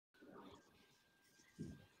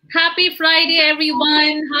Happy Friday,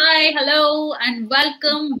 everyone. Hi, hello, and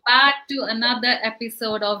welcome back to another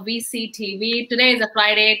episode of VCTV. Today is a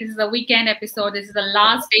Friday. This is a weekend episode. This is the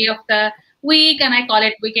last day of the week, and I call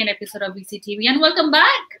it weekend episode of VCTV. And welcome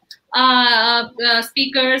back,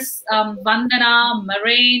 speakers Vandana,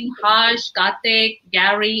 Marine, Harsh, Karthik,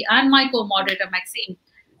 Gary, and my co-moderator Maxine.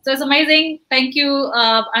 So it's amazing. Thank you,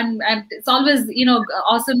 and it's always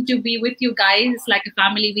awesome to be with you guys. It's like a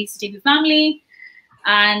family, VCTV family.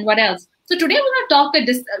 And what else? So today we're going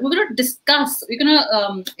to discuss. We're going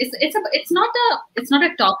to. It's not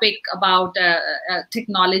a topic about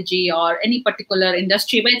technology or any particular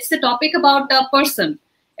industry, but it's a topic about a person,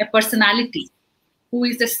 a personality, who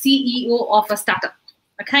is the CEO of a startup.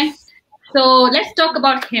 Okay, so let's talk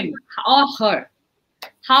about him or her.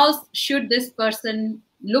 How should this person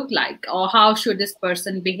look like, or how should this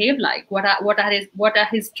person behave like? What are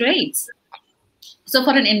his traits? So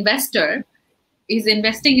for an investor, is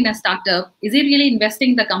investing in a startup, is he really investing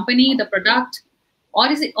in the company, the product, or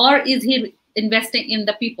is he investing in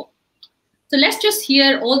the people? So let's just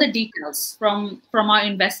hear all the details from our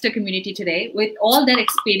investor community today, with all their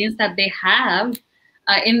experience that they have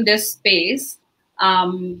in this space,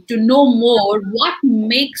 to know more what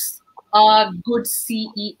makes a good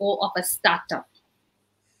CEO of a startup.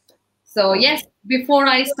 So yes, before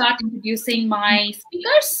I start introducing my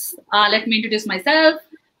speakers, let me introduce myself.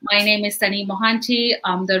 My name is Sunny Mohanty.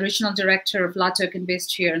 I'm the regional director of LATOKEN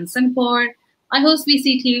based here in Singapore. I host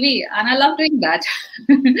VCTV, and I love doing that.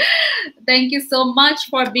 Thank you so much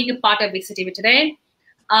for being a part of VCTV today.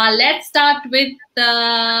 Let's start with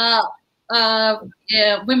the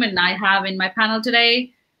women I have in my panel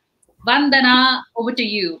today. Vandana, over to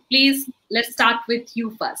you. Please, let's start with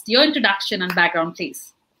you first. Your introduction and background,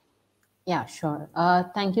 please. Yeah, sure.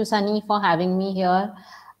 Thank you, Sunny, for having me here.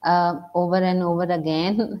 Over and over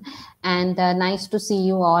again, and nice to see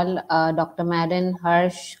you all, Dr. Madden,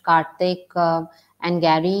 Harsh, Karthik, and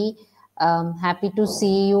Gary. Happy to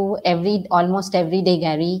see you almost every day,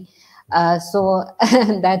 Gary. So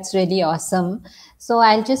that's really awesome. So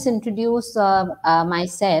I'll just introduce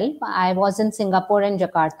myself. I was in Singapore and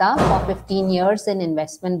Jakarta for 15 years in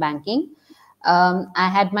investment banking. I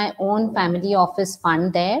had my own family office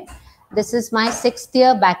fund there. This is my 6th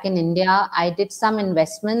year back in India. I did some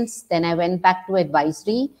investments, then I went back to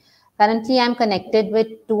advisory. Currently, I'm connected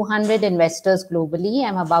with 200 investors globally.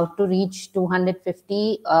 I'm about to reach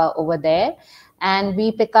 250 over there. And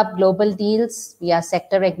we pick up global deals. We are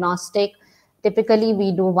sector agnostic. Typically,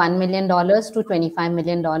 we do $1 million to $25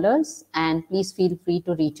 million. And please feel free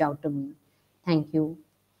to reach out to me. Thank you.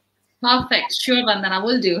 Perfect. Sure, Vandana,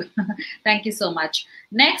 will do. Thank you so much.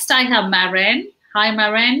 Next, I have Maren. Hi,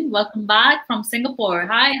 Maren. Welcome back from Singapore.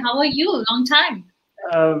 Hi, how are you? Long time.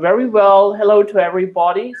 Very well. Hello to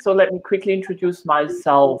everybody. So let me quickly introduce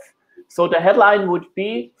myself. So the headline would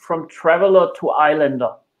be From Traveler to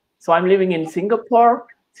Islander. So I'm living in Singapore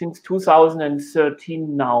since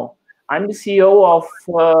 2013 now. I'm the CEO of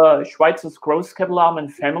Schweizer's Growth Capital Arm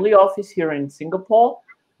and Family Office here in Singapore.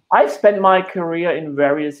 I've spent my career in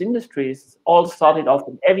various industries. All started off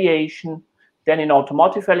in aviation, then in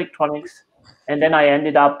automotive electronics, and then I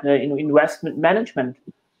ended up in investment management.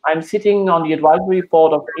 I'm sitting on the advisory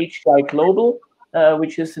board of HDI Global,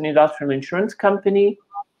 which is an industrial insurance company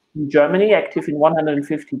in Germany, active in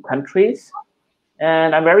 150 countries.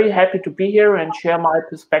 And I'm very happy to be here and share my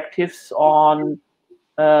perspectives on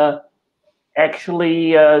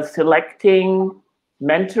actually selecting,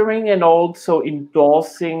 mentoring, and also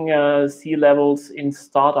endorsing C-levels in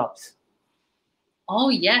startups. Oh,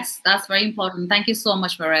 yes, that's very important. Thank you so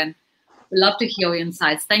much, Maren. We love to hear your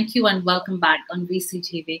insights. Thank you and welcome back on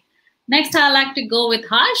VCTV. Next, I'd like to go with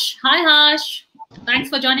Harsh. Hi, Harsh. Thanks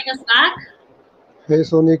for joining us back. Hey,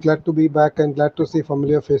 Sony. Glad to be back and glad to see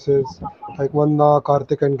familiar faces like Vanna,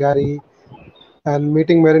 Karthik, and Gary, and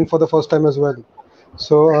meeting Maren for the first time as well.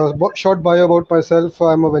 So, short bio about myself.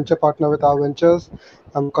 I'm a venture partner with our ventures.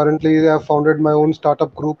 I've founded my own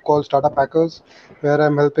startup group called Startup Hackers, where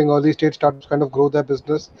I'm helping early stage startups kind of grow their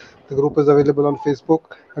business. The group is available on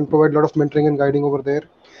Facebook and provide a lot of mentoring and guiding over there.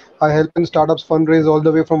 I help in startups fundraise all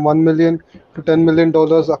the way from $1 million to $10 million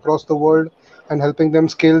across the world, and helping them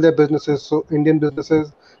scale their businesses. So Indian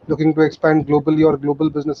businesses looking to expand globally or global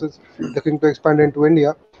businesses looking to expand into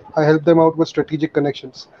India, I help them out with strategic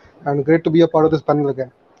connections. And great to be a part of this panel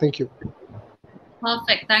again. Thank you.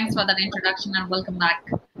 Perfect. Thanks for that introduction and welcome back.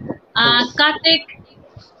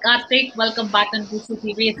 Karthik, welcome back on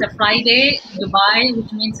VCTV. It's a Friday in Dubai,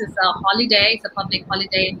 which means it's a holiday. It's a public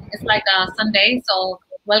holiday. It's like a Sunday. So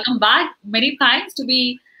welcome back. Many thanks to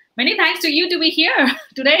be Many thanks to you to be here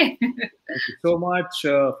today. Thank you so much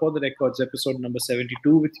for the records, episode number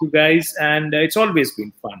 72 with you guys. And it's always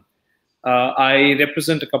been fun. I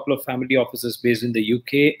represent a couple of family offices based in the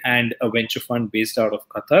UK and a venture fund based out of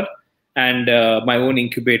Qatar. And my own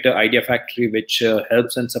incubator, Idea Factory, which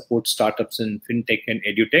helps and supports startups in fintech and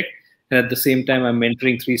edutech. And at the same time, I'm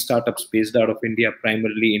mentoring 3 startups based out of India,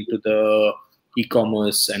 primarily into the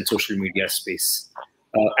e-commerce and social media space.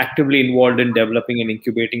 Actively involved in developing and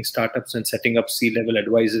incubating startups and setting up C-level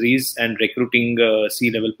advisories and recruiting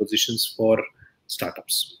C-level positions for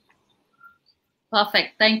startups.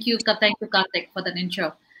 Perfect. Thank you, Karthik, for that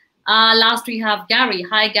intro. Last we have Gary.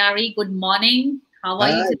 Hi, Gary. Good morning. How are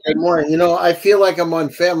you today? Good morning. You know, I feel like I'm on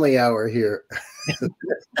Family Hour here. I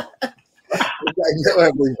know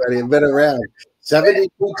everybody. I've been around 72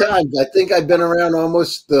 times. I think I've been around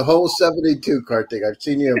almost the whole 72, Karthik. I've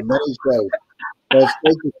seen you in many shows. So it's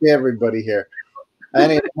great to see everybody here.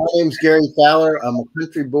 Anyway, my name's Gary Fowler. I'm a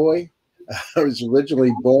country boy. I was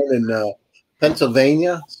originally born in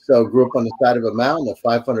Pennsylvania, so grew up on the side of a mountain, a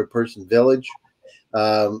 500-person village.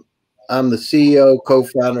 I'm the CEO,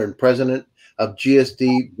 co-founder, and president of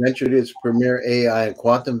GSD Venture's premier AI and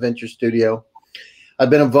quantum venture studio. I've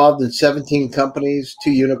been involved in 17 companies,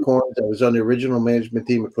 2 unicorns. I was on the original management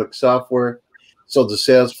team of Click Software, sold to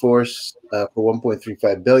Salesforce for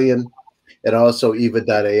 $1.35 billion. And also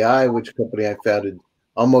Eva.ai, which company I founded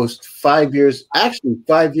almost 5 years, actually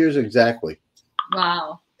 5 years exactly.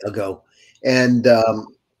 Wow. Ago. And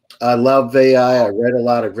I love AI. I read a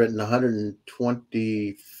lot. I've written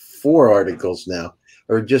 124 articles now,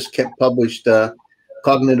 or just kept published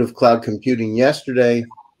Cognitive Cloud Computing yesterday.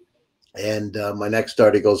 And my next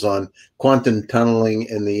article is on quantum tunneling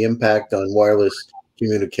and the impact on wireless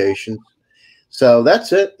communication. So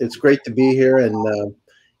that's it. It's great to be here. And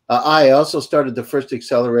I also started the first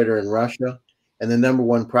accelerator in Russia and the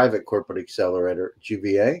 #1 private corporate accelerator,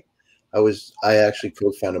 GVA. I actually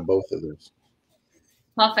co-founded both of those.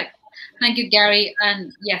 Perfect. Thank you, Gary.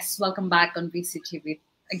 And yes, welcome back on VCTV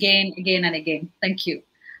again and again. Thank you.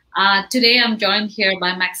 Today I'm joined here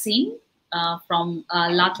by Maxime from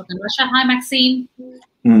LATOKEN Russia. Hi, Maxime.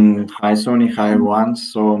 Hi, Sony. Hi, everyone.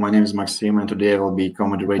 So my name is Maxime, and today I will be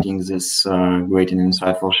co-moderating this great and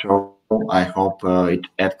insightful show. I hope it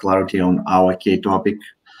adds clarity on our key topic.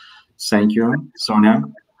 Thank you, Sonia.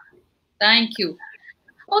 Thank you.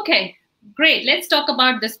 Okay, great. Let's talk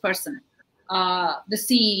about this person, the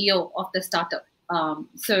CEO of the startup.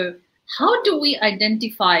 So how do we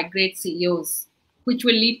identify great CEOs, which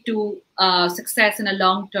will lead to success in a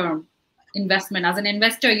long-term investment? As an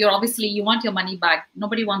investor, you want your money back.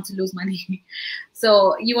 Nobody wants to lose money.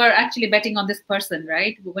 So you are actually betting on this person,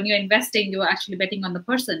 right? When you're investing, you're actually betting on the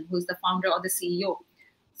person who's the founder or the CEO.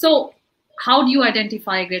 So how do you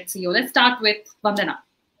identify a great CEO? Let's start with Vandana.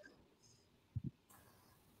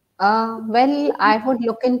 Well, I would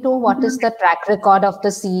look into what is the track record of the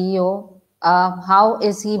CEO. How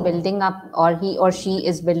is he building up, or he or she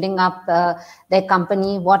is building up their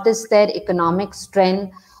company? What is their economic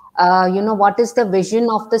strength? What is the vision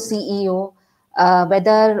of the CEO?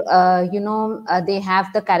 Whether they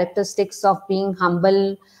have the characteristics of being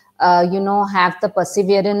humble, have the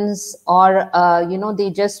perseverance, or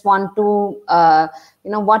they just want to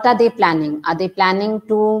what are they planning? Are they planning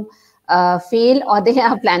to fail, or they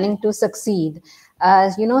are planning to succeed?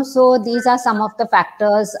 So these are some of the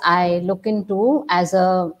factors I look into as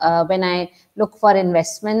when I look for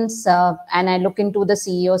investments, and I look into the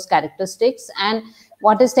CEO's characteristics and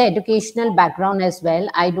what is the educational background as well.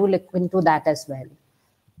 I do look into that as well.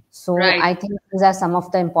 So right. I think these are some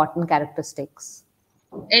of the important characteristics.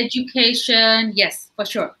 Education, yes, for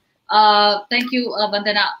sure. Thank you,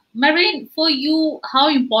 Vandana. Marine, for you, how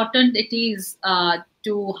important it is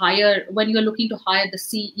to hire, when you're looking to hire the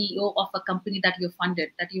CEO of a company that you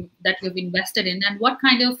funded, that you've invested in, and what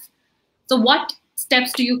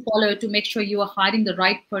steps do you follow to make sure you are hiring the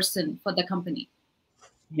right person for the company?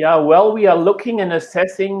 Yeah, well, we are looking and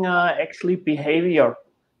assessing actually behavior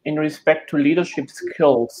in respect to leadership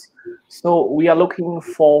skills. So we are looking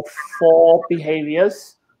for 4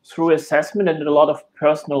 behaviors through assessment and a lot of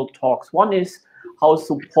personal talks. One is how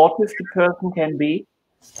supportive the person can be.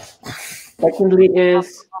 Secondly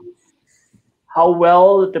is how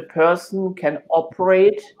well the person can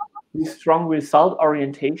operate with strong result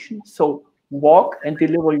orientation. So walk and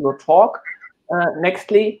deliver your talk.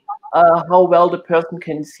 Nextly, how well the person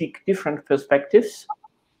can seek different perspectives.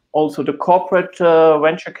 Also the corporate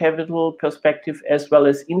venture capital perspective, as well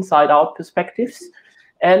as inside-out perspectives.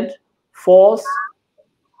 And 4th,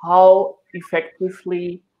 how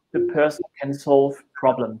effectively the person can solve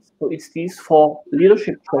problems. So it's these 4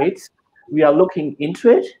 leadership traits. We are looking into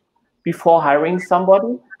it. before hiring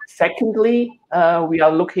somebody. Secondly, we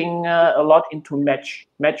are looking a lot into match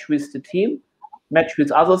with the team, match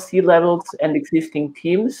with other C-levels and existing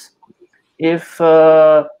teams. If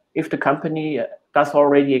the company does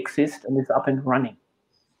already exist and is up and running.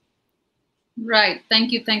 Right.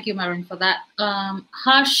 Thank you, Marin, for that.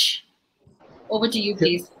 Harsh, over to you,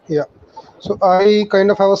 please. Yeah. So I kind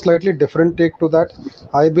of have a slightly different take to that.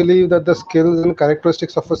 I believe that the skills and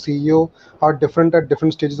characteristics of a CEO are different at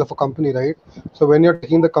different stages of a company, right? So when you're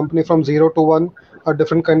taking the company from 0 to 1, a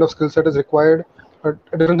different kind of skill set is required, a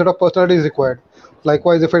different set of personality is required.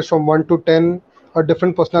 Likewise, if it's from 1 to 10, a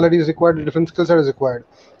different personality is required, a different skill set is required.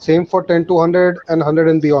 Same for 10 to 100 and 100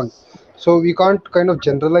 and beyond. So we can't kind of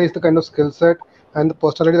generalize the kind of skill set and the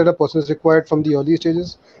personality that a person is required from the early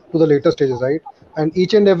stages to the later stages, right? And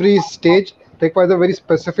each and every stage requires a very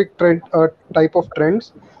specific type of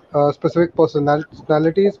trends, specific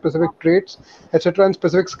personalities, specific traits, etc., and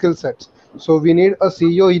specific skill sets. So we need a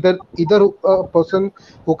CEO, either a person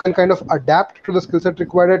who can kind of adapt to the skill set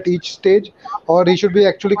required at each stage, or he should be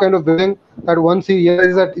actually kind of willing that once he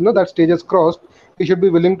realizes that that stage is crossed, he should be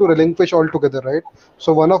willing to relinquish altogether, right?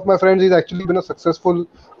 So one of my friends, he's actually been a successful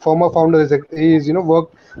former founder. He's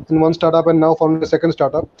worked in one startup and now founded a second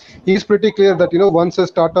startup. He's pretty clear that once a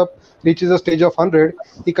startup reaches a stage of 100,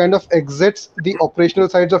 he kind of exits the operational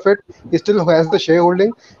sides of it. He still has the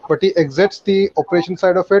shareholding, but he exits the operation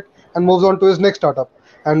side of it and moves on to his next startup.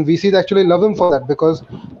 And VCs actually love him for that, because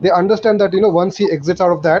they understand that once he exits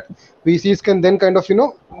out of that, VCs can then kind of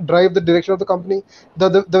drive the direction of the company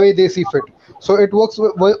the way they see fit. So it works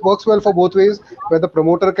well for both ways, where the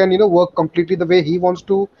promoter can work completely the way he wants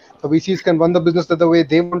to, the VCs can run the business the way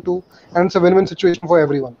they want to, and it's a win-win situation for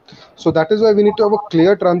everyone. So that is why we need to have a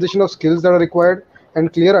clear transition of skills that are required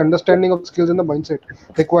and clear understanding of skills and the mindset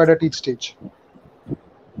required at each stage.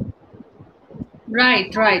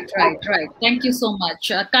 Right. Thank you so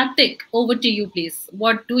much. Karthik, over to you, please.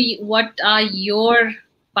 What are your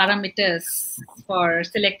parameters for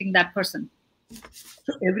selecting that person?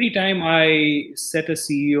 So every time I set a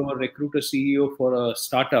CEO or recruit a CEO for a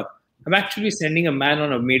startup, I'm actually sending a man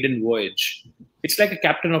on a maiden voyage. It's like a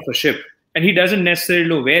captain of a ship, and he doesn't necessarily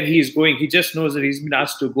know where he is going. He just knows that he's been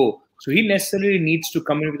asked to go. So he necessarily needs to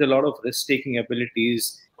come in with a lot of risk-taking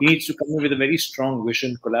abilities. He needs to come in with a very strong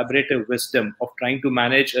vision, collaborative wisdom of trying to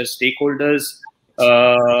manage a stakeholders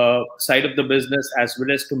side of the business, as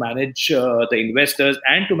well as to manage the investors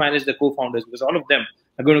and to manage the co-founders, because all of them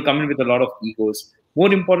are going to come in with a lot of egos.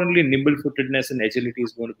 More importantly, nimble-footedness and agility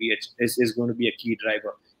is going to be a key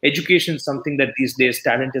driver. Education is something that these days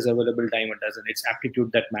talent is available time a dozen. It's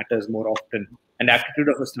aptitude that matters more often, and aptitude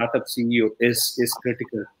of a startup CEO is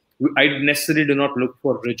critical. I necessarily do not look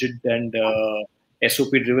for rigid and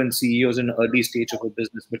SOP-driven CEOs in an early stage of a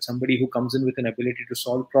business, but somebody who comes in with an ability to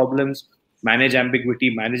solve problems, manage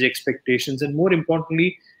ambiguity, manage expectations, and more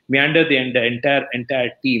importantly, meander the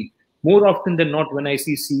entire team. More often than not, when I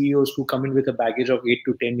see CEOs who come in with a baggage of 8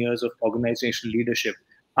 to 10 years of organizational leadership,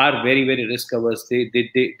 are very, very risk averse. They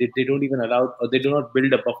don't even allow, or they do not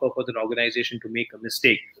build a buffer for the organization to make a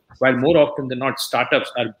mistake. While more often than not, startups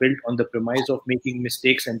are built on the premise of making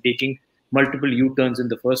mistakes and taking multiple U-turns in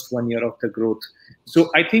the first 1 year of the growth. So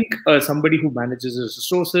I think somebody who manages his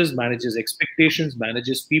resources, manages expectations,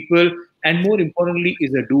 manages people, and more importantly,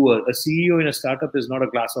 is a doer. A CEO in a startup is not a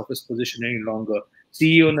glass office position any longer.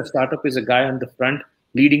 CEO in a startup is a guy on the front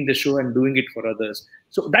leading the show and doing it for others.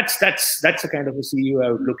 So that's the kind of a CEO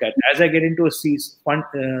I would look at. As I get into a Series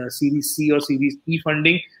C or Series E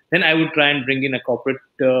funding, then I would try and bring in a corporate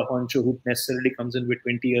honcho who necessarily comes in with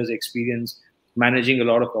 20 years experience managing a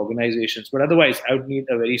lot of organizations. But otherwise, I would need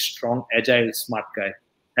a very strong, agile, smart guy.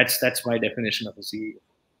 That's my definition of a CEO.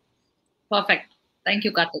 Perfect. Thank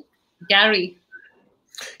you, Karthik. Gary.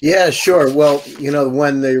 Yeah, sure. Well,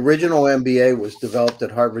 when the original MBA was developed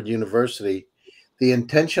at Harvard University, the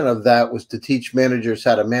intention of that was to teach managers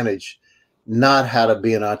how to manage, not how to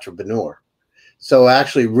be an entrepreneur. So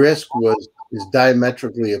actually risk is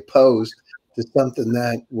diametrically opposed to something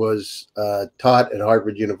that was taught at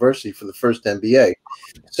Harvard University for the first MBA.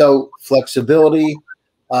 So flexibility,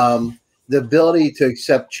 the ability to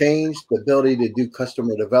accept change, the ability to do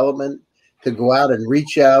customer development, to go out and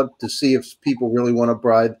reach out to see if people really want to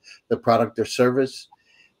buy the product or service.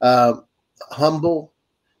 Humble.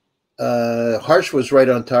 Harsh was right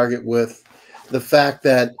on target with the fact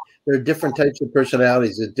that there are different types of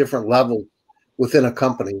personalities at different levels within a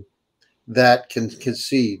company that can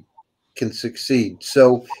succeed.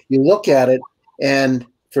 So you look at it, and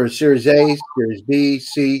for Series A, Series B,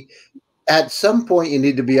 C, at some point you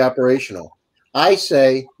need to be operational. I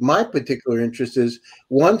say my particular interest is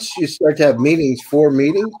once you start to have meetings for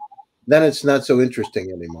meetings, then it's not so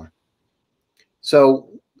interesting anymore. So,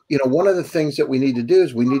 you know, one of the things that we need to do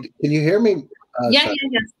is can you hear me? Yeah,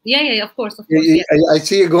 of course. Yes. I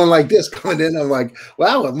see you going like this coming in. I'm like,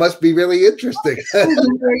 wow, it must be really interesting.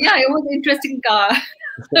 Yeah, it was interesting.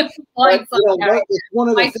 Points, it's one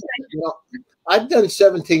of the things, I've done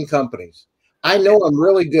 17 companies. I know I'm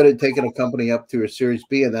really good at taking a company up to a Series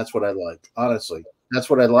B, and that's what I like. Honestly, that's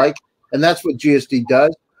what I like, and that's what GSD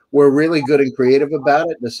does. We're really good and creative about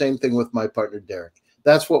it. The same thing with my partner Derek.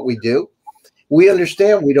 That's what we do. We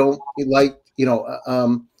understand we don't like,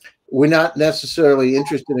 we're not necessarily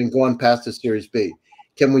interested in going past the Series B.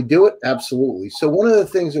 Can we do it? Absolutely. So one of the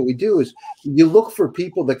things that we do is you look for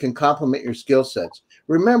people that can complement your skill sets.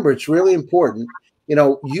 Remember, it's really important.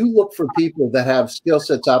 You look for people that have skill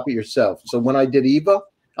sets opposite yourself. So when I did EVA,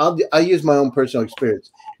 I use my own personal experience.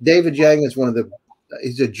 David Yang is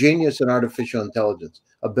he's a genius in artificial intelligence,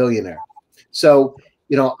 a billionaire. So,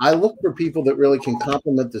 I look for people that really can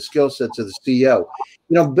complement the skill sets of the CEO.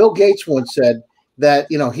 Bill Gates once said that,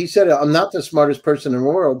 he said, I'm not the smartest person in the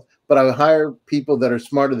world, but I hire people that are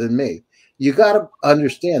smarter than me. You got to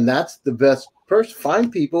understand that's the best person.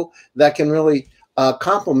 Find people that can really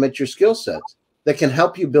complement your skill sets, that can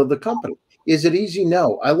help you build the company. Is it easy?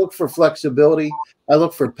 No. I look for flexibility. I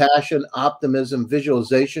look for passion, optimism,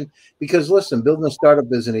 visualization, because listen, building a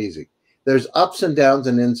startup isn't easy. There's ups and downs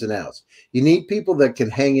and ins and outs. You need people that can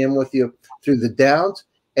hang in with you through the downs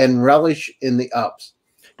and relish in the ups.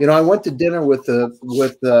 I went to dinner with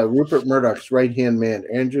Rupert Murdoch's right-hand man,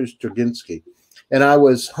 Andrew Struginsky, and I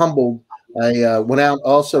was humbled. I went out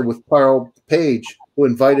also with Carl Page, who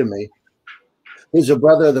invited me, who's a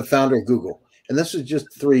brother of the founder of Google. And this was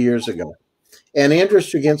just 3 years ago. And Andrew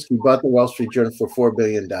Struginsky bought the Wall Street Journal for $4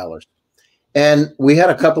 billion. And we had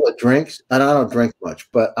a couple of drinks, and I don't drink much,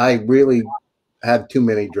 but I really had too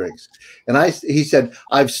many drinks. And he said,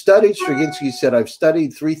 Struginsky said, I've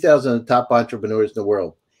studied 3,000 of the top entrepreneurs in the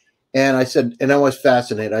world. And I said, and I was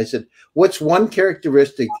fascinated. I said, what's one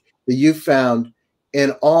characteristic that you found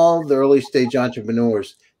in all the early stage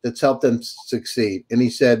entrepreneurs that's helped them succeed? And he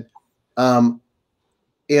said,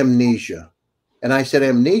 amnesia. And I said,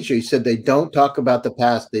 amnesia. He said, they don't talk about the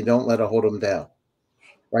past. They don't let it hold them down,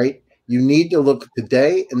 right? You need to look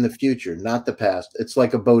today and the future, not the past. It's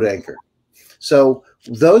like a boat anchor. So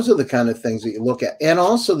those are the kind of things that you look at. And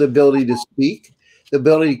also the ability to speak, the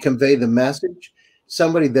ability to convey the message.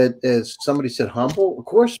 Somebody said humble. Of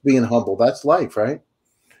course, being humble, that's life, right?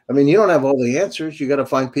 I mean, you don't have all the answers. You got to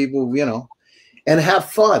find people, and have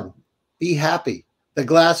fun. Be happy. The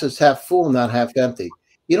glass is half full, not half empty.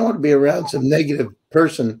 You don't want to be around some negative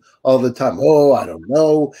person all the time. Oh, I don't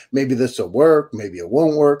know. Maybe this will work. Maybe it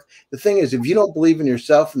won't work. The thing is, if you don't believe in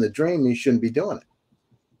yourself and the dream, you shouldn't be doing it.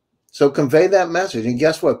 So convey that message. And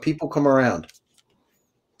guess what? People come around.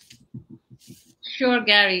 Sure,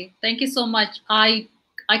 Gary. Thank you so much. I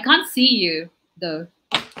can't see you, though.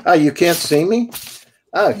 Oh, you can't see me?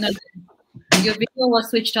 Oh. No, your video was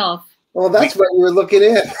switched off. Well, that's why you were looking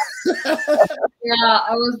in. Yeah,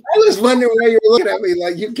 I was wondering why you were looking at me.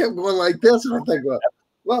 Like you kept going like this, and I'm thinking,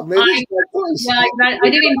 well, maybe it's my voice. Yeah, I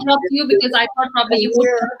didn't interrupt you because I thought probably you would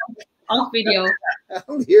off video.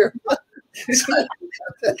 I'm here. It's so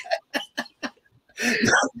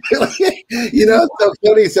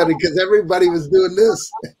funny, Sonny, because everybody was doing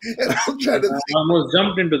this, and I'm trying to think. I almost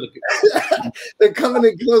jumped into the. They're coming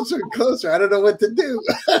in closer and closer. I don't know what to do.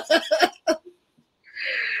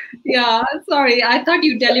 Yeah, sorry. I thought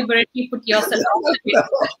you deliberately put yourself on.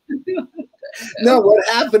 No, what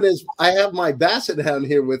happened is I have my Basset down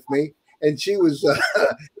here with me, and she was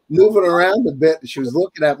moving around a bit. She was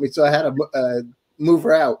looking at me, so I had to move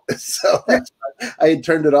her out. So I had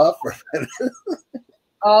turned it off for a minute.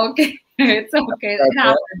 Okay, it's okay. It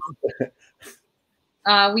happens.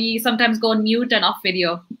 We sometimes go on mute and off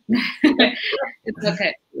video. It's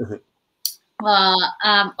okay.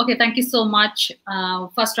 Okay, thank you so much.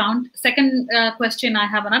 First round. Second question, I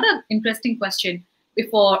have another interesting question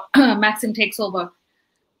before Maxim takes over.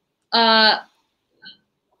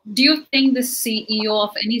 Do you think the CEO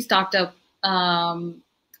of any startup,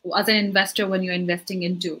 as an investor when you're investing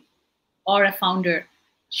into, or a founder,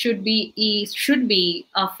 should be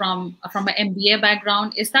from an MBA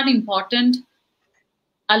background? Is that important,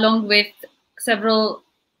 along with several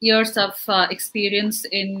years of experience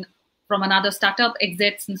from another startup,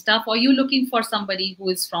 exits and stuff? Or are you looking for somebody who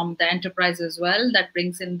is from the enterprise as well, that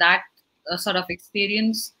brings in that sort of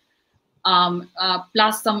experience,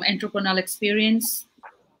 plus some entrepreneurial experience,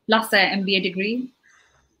 plus an MBA degree?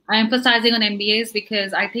 I'm emphasizing on MBAs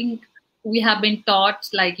because I think we have been taught,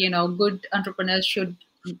 good entrepreneurs should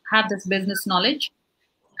have this business knowledge,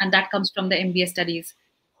 and that comes from the MBA studies.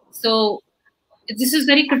 So this is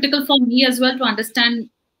very critical for me as well to understand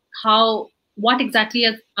what exactly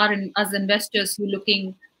are as investors who are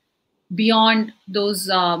looking beyond those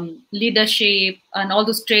leadership and all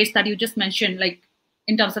those traits that you just mentioned, like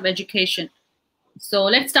in terms of education. So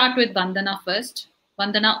let's start with Vandana first.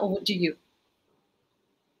 Vandana, over to you.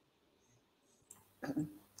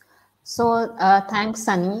 So thanks,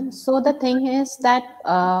 Sunny. So the thing is that,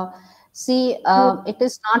 it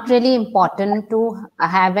is not really important to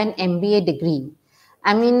have an MBA degree.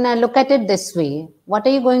 I mean, look at it this way. What are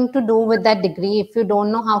you going to do with that degree if you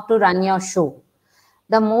don't know how to run your show?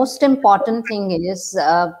 The most important thing is,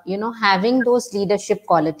 having those leadership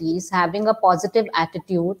qualities, having a positive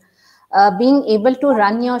attitude, being able to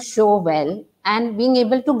run your show well, and being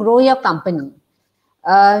able to grow your company.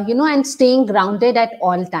 And staying grounded at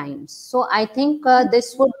all times. So I think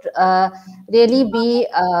this would really be,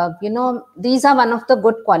 these are one of the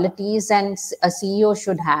good qualities and a CEO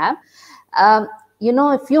should have.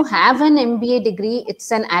 If you have an MBA degree,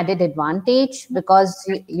 it's an added advantage because,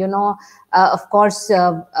 of course,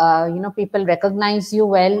 people recognize you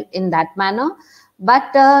well in that manner.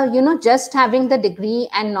 But, just having the degree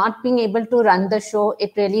and not being able to run the show,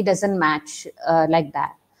 it really doesn't match like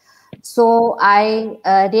that. So I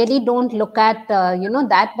really don't look at,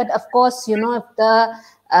 that. But of course, if the,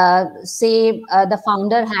 the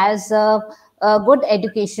founder has a good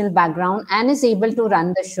educational background and is able to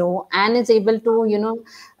run the show and is able to,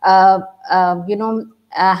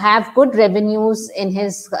 have good revenues in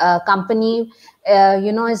his company,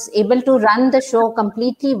 is able to run the show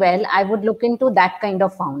completely well, I would look into that kind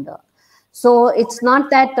of founder. So it's not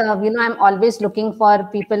that, I'm always looking for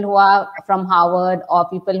people who are from Harvard or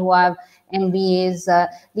people who have MBAs.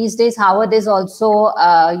 These days, Harvard is also,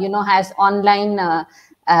 has online,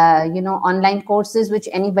 online courses, which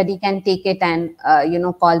anybody can take it and,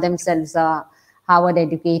 call themselves Harvard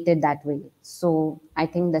educated that way. So I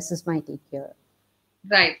think this is my take here.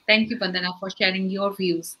 Right. Thank you, Vandana, for sharing your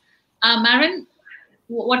views. Maren,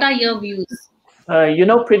 what are your views?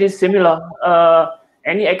 Pretty similar.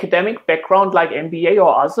 Any academic background like MBA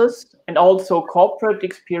or others, and also corporate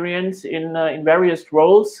experience in various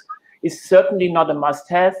roles is certainly not a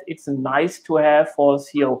must-have. It's a nice-to-have for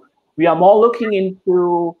CEO. We are more looking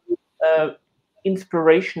into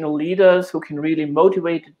inspirational leaders who can really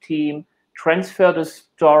motivate the team, transfer the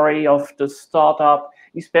story of the startup,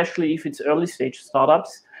 especially if it's early-stage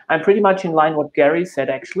startups. I'm pretty much in line with what Gary said,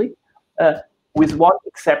 actually, with one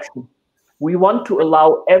exception. We want to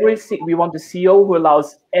allow everything. We want a CEO who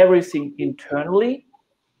allows everything internally,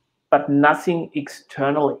 but nothing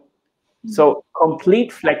externally. So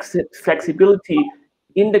complete flexibility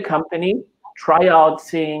in the company, try out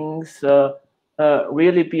things,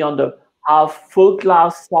 really be on the half full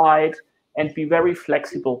glass side and be very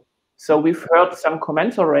flexible. So we've heard some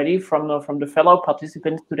comments already from the fellow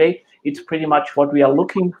participants today. It's pretty much what we are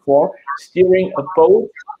looking for, steering a boat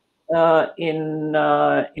in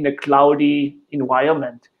a cloudy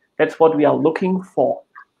environment. That's what we are looking for.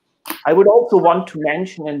 I would also want to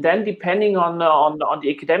mention, and then depending on the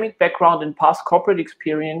academic background and past corporate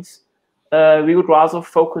experience, we would rather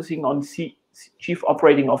focusing on chief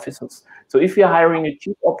operating officers. So if you're hiring a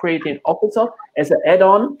chief operating officer as an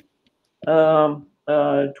add-on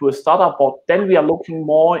to a startup board, then we are looking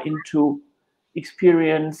more into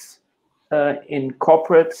experience in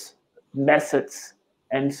corporate methods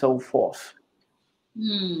and so forth.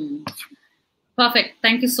 Perfect.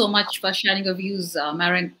 Thank you so much for sharing your views,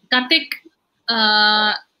 Maren. Karthik,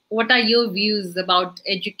 what are your views about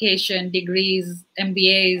education, degrees,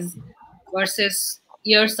 MBAs versus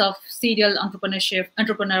years of serial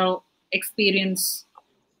entrepreneurial experience?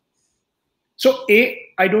 So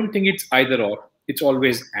I don't think it's either or. It's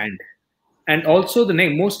always and. And also the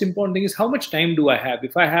most important thing is how much time do I have?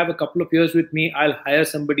 If I have a couple of years with me, I'll hire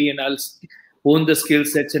somebody and I'll own the skill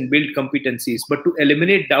sets and build competencies. But to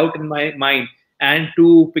eliminate doubt in my mind and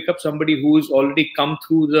to pick up somebody who's already come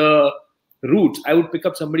through the roots, I would pick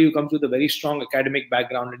up somebody who comes with a very strong academic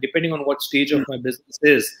background. And depending on what stage of my business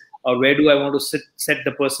is or where do I want to set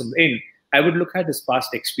the person in, I would look at his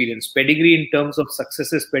past experience, pedigree in terms of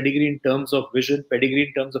successes, pedigree in terms of vision, pedigree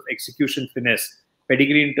in terms of execution finesse,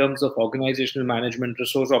 pedigree in terms of organizational management,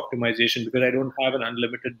 resource optimization, because I don't have an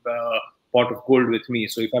unlimited pot of gold with me.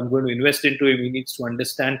 So if I'm going to invest into him, he needs to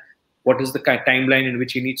understand what is the timeline in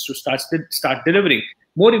which he needs to start delivering.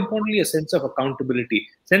 More importantly, a sense of accountability.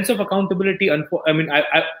 Sense of accountability, I mean,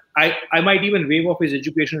 I might even waive off his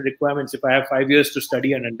educational requirements if I have 5 years to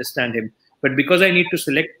study and understand him. But because I need to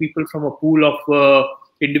select people from a pool of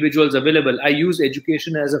individuals available, I use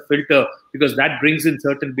education as a filter because that brings in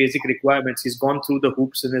certain basic requirements. He's gone through the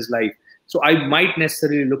hoops in his life. So I might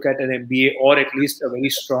necessarily look at an MBA or at least a very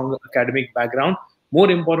strong academic background. More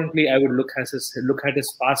importantly, I would look at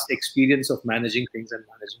his past experience of managing things and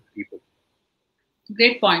managing people.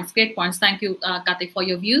 Great points. Great points. Thank you, Karthik, for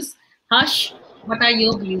your views. Harsh, what are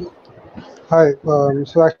your views? Hi.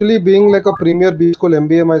 So actually, being like a premier B school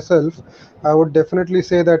MBA myself, I would definitely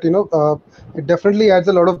say that it definitely adds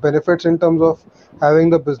a lot of benefits in terms of having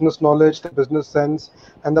the business knowledge, the business sense,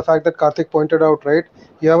 and the fact that Karthik pointed out, right?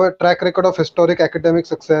 You have a track record of historic academic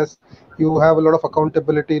success. You have a lot of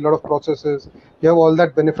accountability, a lot of processes. You have all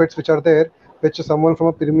that benefits which are there, which someone from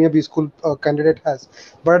a premier B school candidate has.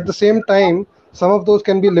 But at the same time, some of those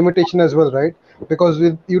can be limitation as well, right? Because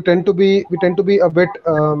we tend to be a bit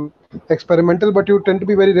experimental, but you tend to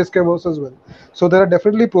be very risk averse as well. So there are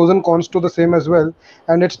definitely pros and cons to the same as well,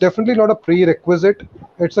 and it's definitely not a prerequisite.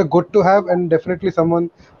 It's a good to have, and definitely someone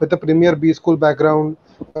with a premier B school background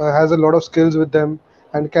has a lot of skills with them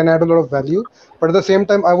and can add a lot of value. But at the same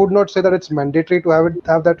time, I would not say that it's mandatory to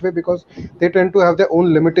have that way, because they tend to have their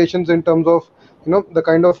own limitations in terms of the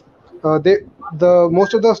kind of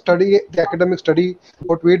most of the academic study,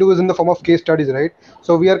 what we do is in the form of case studies, right?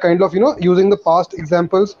 So we are kind of using the past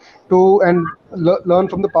examples to learn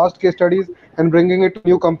from the past case studies and bringing it to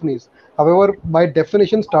new companies. However, by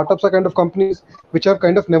definition, startups are kind of companies which have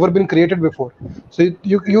kind of never been created before. So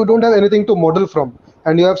you don't have anything to model from,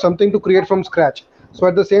 and you have something to create from scratch. So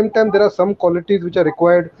at the same time, there are some qualities which are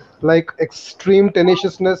required, like extreme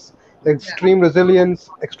tenaciousness, extreme resilience,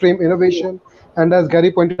 extreme innovation, and as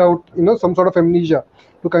Gary pointed out, some sort of amnesia,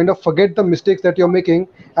 to kind of forget the mistakes that you're making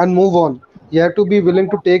and move on. You have to be willing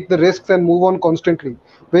to take the risks and move on constantly,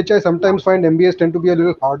 which I sometimes find MBAs tend to be a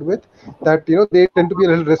little hard with, that they tend to be a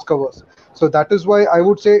little risk averse. So that is why I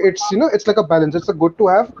would say it's like a balance. It's a good to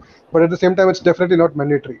have, but at the same time, it's definitely not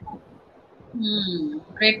mandatory.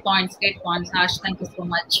 Great points, Harsh. Thank you so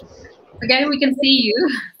much. Again, we can see you.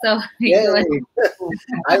 So Yay.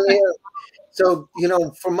 I'm here. So,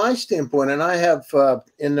 from my standpoint, and I have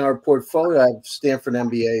in our portfolio, I have Stanford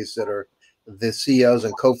MBAs that are the CEOs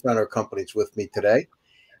and co-founder companies with me today.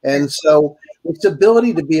 And so it's the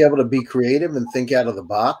ability to be able to be creative and think out of the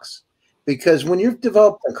box, because when you've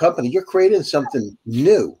developed a company, you're creating something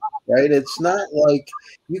new, right? It's not like,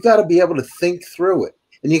 you got to be able to think through it,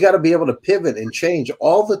 and you got to be able to pivot and change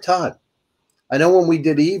all the time. I know when we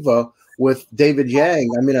did EVA with David Yang,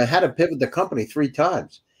 I had to pivot the company 3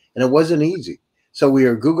 times, and it wasn't easy. So we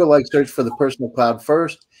were Google search for the personal cloud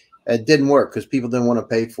first. It didn't work because people didn't want to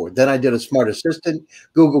pay for it. Then I did a smart assistant.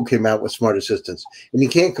 Google came out with smart assistants, and you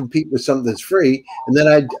can't compete with something that's free. And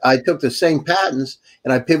then I took the same patents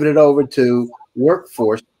and I pivoted over to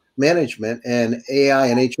workforce management and AI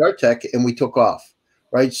and HR tech, and we took off,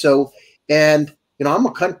 right? So, and I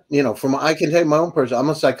can tell you my own person. I'm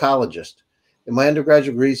a psychologist, and my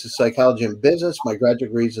undergraduate degree is in psychology and business. My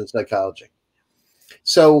graduate degree is in psychology.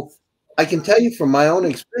 So I can tell you from my own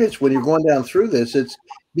experience, when you're going down through this, it's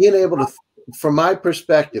being able to, from my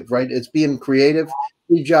perspective, right? It's being creative.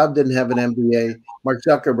 Steve Jobs didn't have an MBA. Mark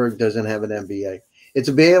Zuckerberg doesn't have an MBA. It's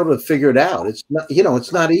to be able to figure it out. It's not,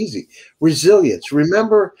 it's not easy. Resilience.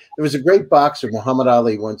 Remember, there was a great boxer, Muhammad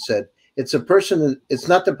Ali, once said, it's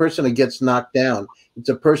not the person that gets knocked down. It's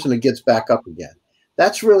a person that gets back up again.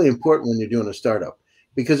 That's really important when you're doing a startup,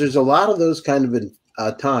 because there's a lot of those kind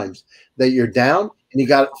of times that you're down, and you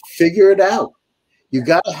got to figure it out. You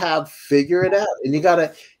got to figure it out, and you got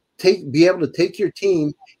to be able to take your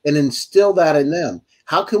team and instill that in them.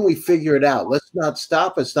 How can we figure it out? Let's not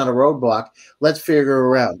stop. It's not a roadblock. Let's figure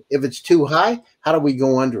around. If it's too high, how do we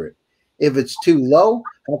go under it? If it's too low,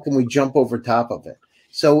 how can we jump over top of it?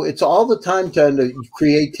 So it's all the time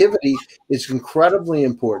creativity is incredibly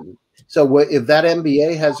important. So if that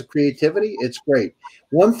MBA has a creativity, it's great.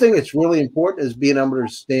 One thing that's really important is being able to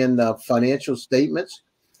understand financial statements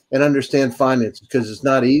and understand finance, because it's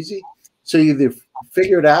not easy. So you either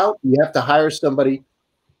figure it out, you have to hire somebody.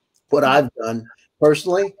 What I've done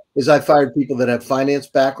personally is I fired people that have finance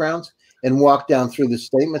backgrounds and walked down through the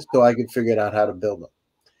statements so I could figure out how to build them.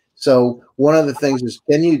 So one of the things is,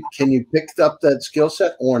 can you pick up that skill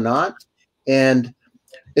set or not? And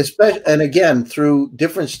again, through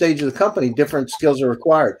different stages of the company, different skills are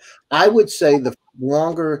required. I would say the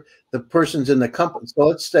longer the person's in the company, so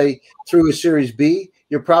let's say through a Series B,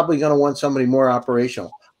 you're probably going to want somebody more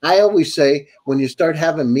operational. I always say when you start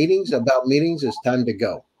having meetings about meetings, it's time to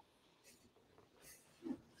go.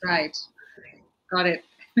 Right. Got it.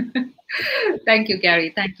 Thank you,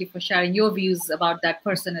 Gary. Thank you for sharing your views about that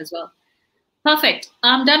person as well. Perfect.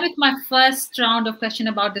 I'm done with my first round of question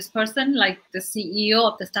about this person, like the CEO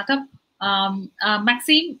of the startup.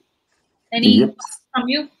 Maxime, any from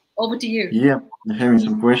you? Over to you. Yeah, having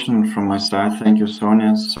some questions from my side. Thank you,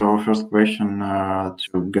 Sonia. So first question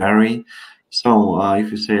to Gary. So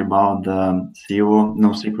if you say about the CEO,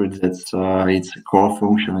 no secret that it's a core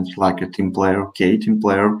function. It's like a team player, team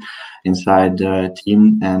player inside the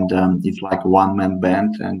team, and it's like a one-man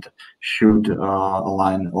band and should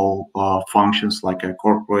align all functions like a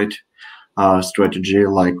corporate strategy,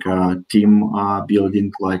 like team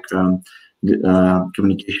building, like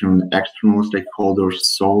communication with external stakeholders.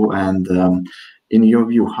 So, and in your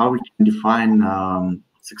view, how we can define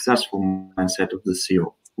successful mindset of the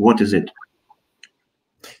CEO? What is it?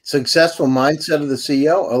 Successful mindset of the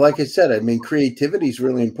CEO? Or like I said, I mean, creativity is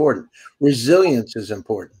really important. Resilience is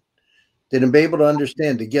important. To be able to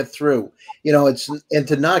understand, to get through, you know, and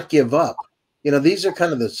to not give up. You know, these are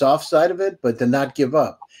kind of the soft side of it, but to not give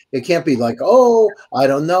up. It can't be like, oh, I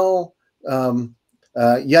don't know.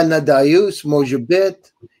 Я надеюсь, может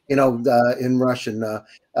быть, you know, in Russian,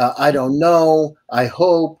 I don't know, I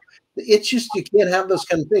hope. It's just, you can't have those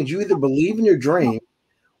kind of things. You either believe in your dream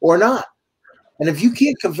or not. And if you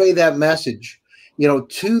can't convey that message, you know,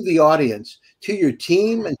 to the audience, to your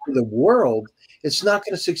team, and to the world, it's not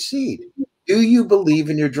going to succeed. Do you believe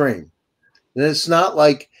in your dream? And it's not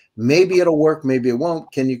like maybe it'll work, maybe it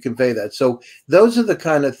won't. Can you convey that? So those are the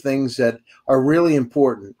kind of things that are really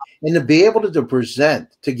important. And to be able to present,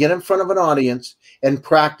 to get in front of an audience and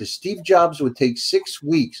practice. Steve Jobs would take 6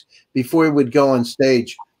 weeks before he would go on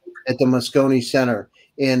stage at the Moscone Center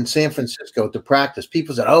in San Francisco to practice.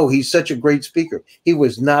 People said, oh, he's such a great speaker. He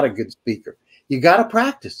was not a good speaker. You got to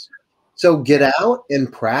practice. So get out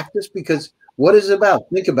and practice, because what is it about?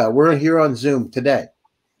 Think about it. We're here on Zoom today.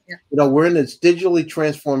 Yeah. You know, we're in this digitally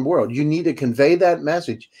transformed world. You need to convey that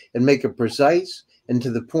message and make it precise and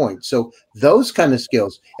to the point. So those kind of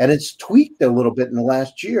skills, and it's tweaked a little bit in the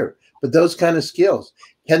last year, but those kind of skills,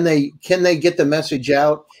 can they get the message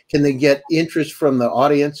out? Can they get interest from the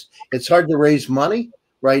audience? It's hard to raise money,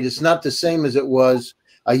 right? It's not the same as it was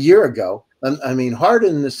a year ago. I mean, hard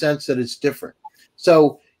in the sense that it's different.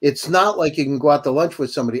 So it's not like you can go out to lunch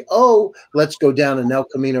with somebody. Oh, let's go down in El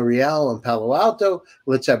Camino Real in Palo Alto.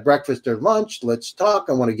 Let's have breakfast or lunch. Let's talk.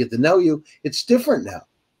 I want to get to know you. It's different now,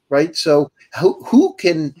 right? So who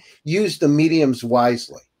can use the mediums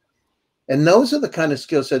wisely? And those are the kind of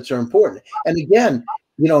skill sets that are important. And again,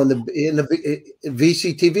 you know, in the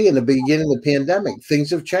VCTV, in the beginning of the pandemic, things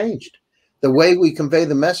have changed. The way we convey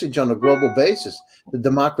the message on a global basis, the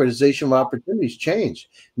democratization of opportunities changed.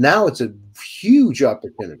 Now it's a huge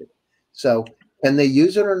opportunity. So can they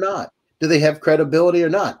use it or not? Do they have credibility or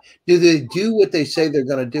not? Do they do what they say they're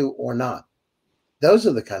going to do or not? Those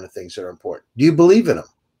are the kind of things that are important. Do you believe in them?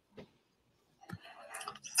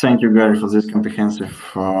 Thank you, Gary, for this comprehensive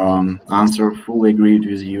answer. Fully agreed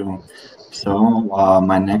with you. So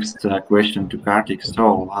my next question to Kartik.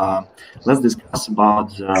 So let's discuss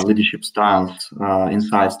about leadership styles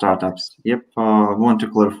inside startups. Yep, I want to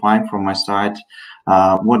clarify from my side.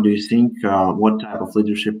 What do you think? What type of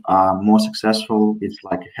leadership are more successful? It's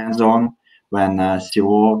like hands-on, when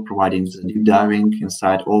CEO providing the deep diving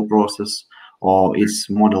inside all process, or it's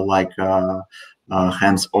model like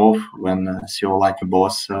hands-off, when CEO like a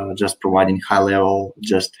boss, just providing high-level,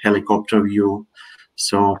 just helicopter view.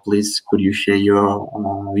 So please, could you share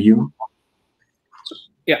your view?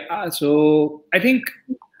 Yeah, so I think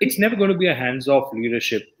it's never going to be a hands-off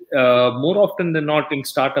leadership. More often than not, in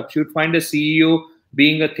startups, you'd find a CEO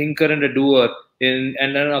being a thinker and a doer, and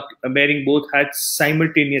then wearing both hats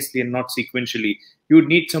simultaneously and not sequentially. You would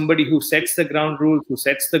need somebody who sets the ground rules, who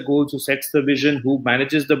sets the goals, who sets the vision, who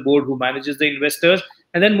manages the board, who manages the investors,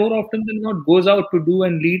 and then more often than not goes out to do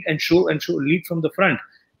and lead and show lead from the front.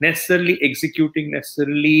 Necessarily executing,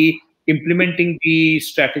 necessarily implementing the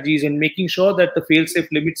strategies and making sure that the fail-safe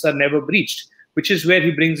limits are never breached, which is where he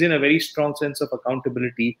brings in a very strong sense of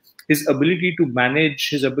accountability, his ability to manage,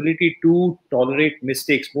 his ability to tolerate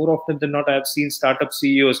mistakes. More often than not, I've seen startup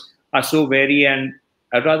CEOs are so wary and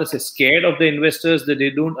I'd rather say scared of the investors that they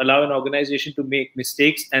don't allow an organization to make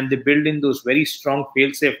mistakes, and they build in those very strong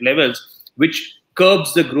fail-safe levels, which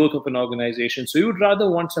curbs the growth of an organization. So you would rather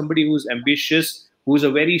want somebody who's ambitious, who's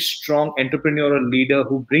a very strong entrepreneurial leader,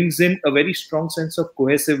 who brings in a very strong sense of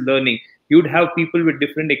cohesive learning. You'd have people with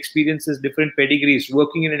different experiences, different pedigrees,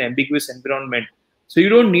 working in an ambiguous environment. So you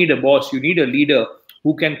don't need a boss, you need a leader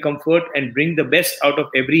who can comfort and bring the best out of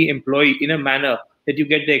every employee in a manner that you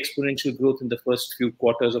get the exponential growth in the first few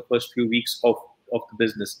quarters or first few weeks of the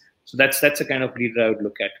business. So that's the kind of leader I would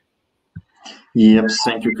look at. Yep,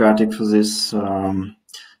 thank you, Kartik, for this.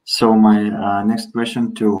 So my next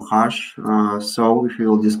question to Harsh. So if we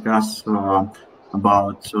will discuss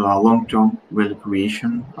about long-term value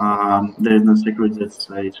creation. There is no secret that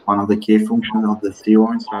it's one of the key functions of the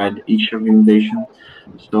CEO inside each organization.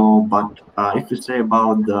 So, but if you say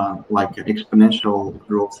about the like exponential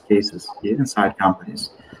growth cases inside companies,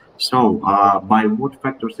 so by what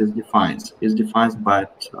factors is defined? Is defined by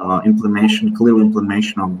clear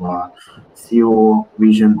implementation of CEO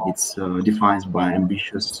vision. It's defined by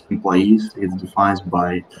ambitious employees. It's defined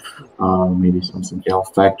by maybe something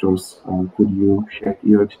else factors. Could you share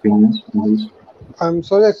your experience on this? I'm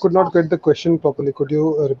sorry, I could not get the question properly. Could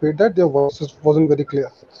you repeat that? Your voice wasn't very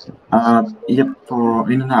clear. Yep.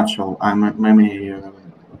 In a nutshell, I may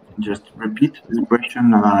just repeat the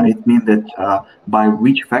question. It means that by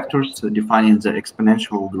which factors defining the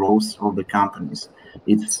exponential growth of the companies?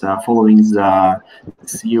 It's following the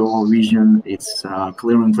CEO vision. It's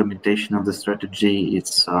clear implementation of the strategy.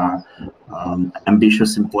 It's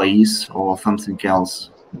ambitious employees or something else.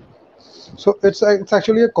 So it's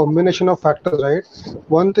actually a combination of factors, right?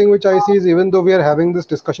 One thing which I see is, even though we are having this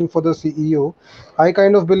discussion for the CEO, I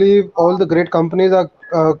kind of believe all the great companies are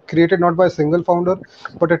created not by a single founder,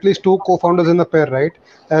 but at least two co-founders in a pair, right?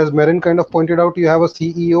 As Marin kind of pointed out, you have a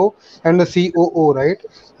CEO and a COO, right?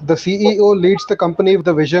 The CEO leads the company with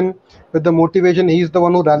the vision, with the motivation. He's the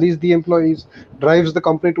one who rallies the employees, drives the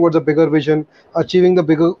company towards a bigger vision, achieving the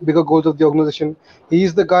bigger goals of the organization.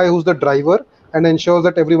 He's the guy who's the driver and ensures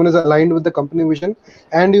that everyone is aligned with the company vision.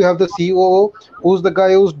 And you have the COO, who's the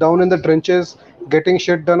guy who's down in the trenches, getting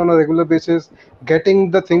shit done on a regular basis,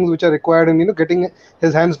 getting the things which are required, and getting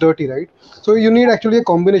his hands dirty, right? So you need actually a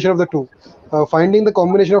combination of the two. Finding the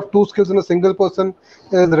combination of two skills in a single person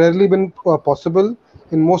has rarely been possible.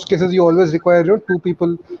 In most cases, you always require two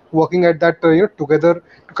people working at that together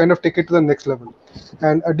to kind of take it to the next level.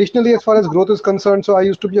 And additionally, as far as growth is concerned, so I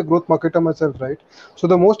used to be a growth marketer myself, right? So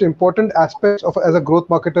the most important aspects of as a growth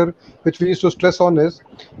marketer, which we used to stress on, is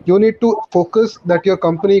you need to focus that your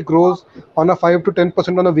company grows on a 5 to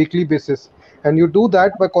 10% on a weekly basis, and you do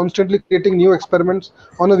that by constantly creating new experiments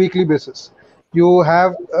on a weekly basis. You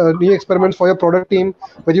have new experiments for your product team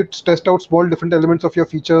where you test out small different elements of your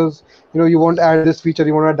features. You want to add this feature,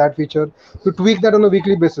 you want to add that feature. You tweak that on a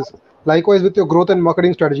weekly basis. Likewise, with your growth and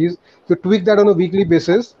marketing strategies, you tweak that on a weekly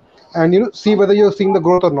basis, and see whether you're seeing the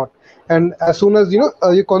growth or not. And as soon as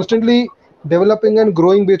you're constantly developing and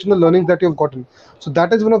growing based on the learnings that you've gotten. So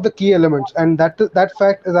that is one of the key elements, and that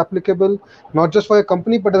fact is applicable not just for a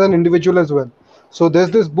company but as an individual as well. So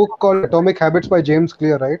there's this book called Atomic Habits by James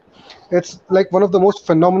Clear, right? It's like one of the most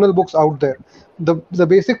phenomenal books out there. The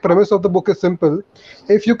basic premise of the book is simple.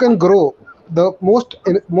 If you can grow, the most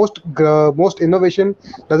innovation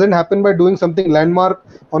doesn't happen by doing something landmark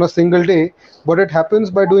on a single day, but it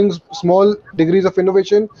happens by doing small degrees of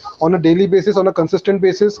innovation on a daily basis, on a consistent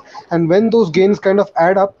basis. And when those gains kind of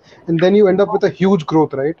add up, and then you end up with a huge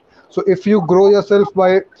growth, right? So if you grow yourself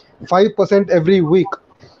by 5% every week,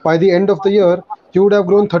 by the end of the year, you would have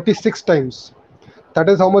grown 36 times. That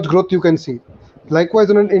is how much growth you can see. Likewise,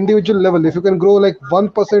 on an individual level, if you can grow like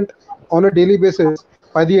 1% on a daily basis,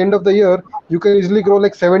 by the end of the year, you can easily grow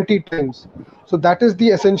like 70 times. So that is the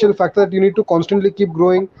essential factor, that you need to constantly keep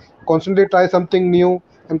growing, constantly try something new,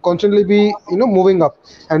 and constantly be moving up.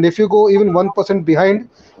 And if you go even 1% behind,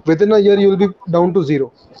 within a year you will be down to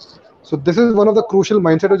zero. So this is one of the crucial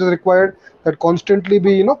mindset which is required, that constantly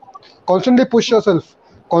be constantly push yourself,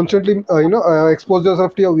 constantly expose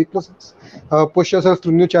yourself to your weaknesses, push yourself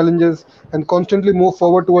through new challenges, and constantly move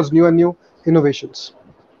forward towards new and new innovations.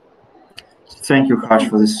 Thank you, Harsh,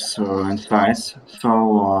 for this insights. So,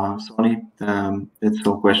 Sony, that's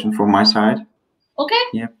a question from my side. Okay.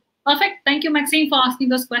 Yeah. Perfect. Thank you, Maxime, for asking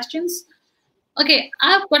those questions. Okay,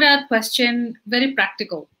 I've got a question, very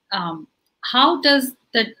practical. How does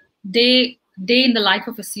the day in the life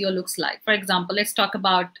of a CEO looks like? For example, let's talk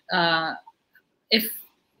about if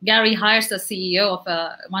Gary hires a CEO of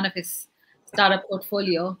one of his startup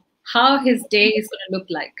portfolio, how his day is going to look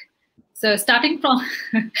like. So starting from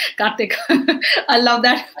Karthik, I love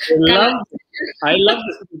that. I love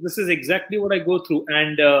this. This is exactly what I go through.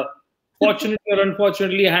 And fortunately or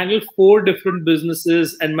unfortunately, I handle 4 different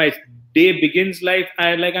businesses, and my day begins like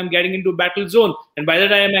I'm getting into a battle zone. And by the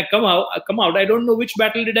time I come out, I don't know which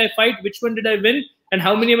battle did I fight, which one did I win, and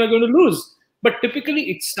how many am I going to lose. But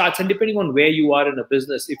typically it starts, and depending on where you are in a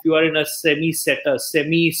business, if you are in a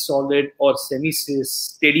semi-solid or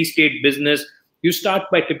semi-steady state business, you start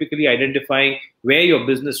by typically identifying where your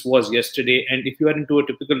business was yesterday. And if you are into a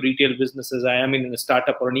typical retail business, as I am in a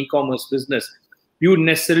startup or an e-commerce business, you would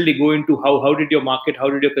necessarily go into how did your market, how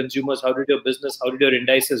did your consumers, how did your business, how did your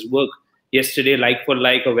indices work yesterday, like for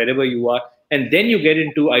like, or wherever you are. And then you get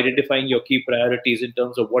into identifying your key priorities in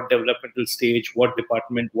terms of what developmental stage, what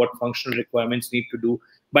department, what functional requirements need to do.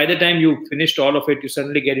 By the time you finished all of it, you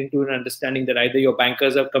suddenly get into an understanding that either your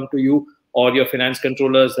bankers have come to you or your finance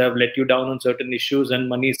controllers have let you down on certain issues and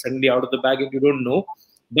money is suddenly out of the bag and you don't know.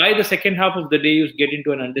 By the second half of the day, you get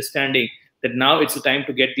into an understanding that now it's the time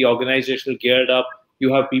to get the organizational geared up.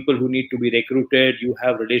 You have people who need to be recruited. You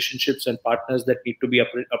have relationships and partners that need to be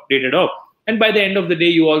updated up. And by the end of the day,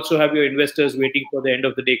 you also have your investors waiting for the end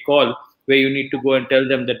of the day call where you need to go and tell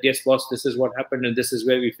them that, yes, boss, this is what happened and this is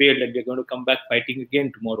where we failed and we're going to come back fighting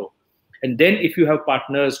again tomorrow. And then if you have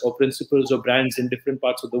partners or principals or brands in different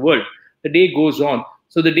parts of the world, the day goes on.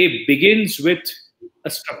 So the day begins with a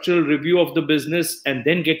structural review of the business and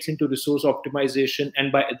then gets into resource optimization.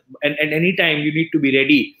 And any time you need to be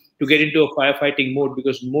ready to get into a firefighting mode,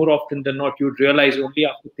 because more often than not, you'd realize only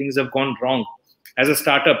after things have gone wrong. As a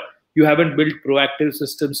startup, you haven't built proactive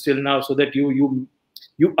systems till now so that you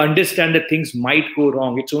understand that things might go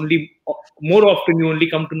wrong. It's only more often you only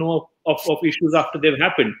come to know of issues after they've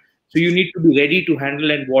happened. So you need to be ready to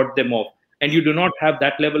handle and ward them off. And you do not have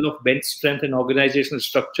that level of bench strength and organizational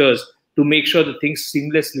structures to make sure that things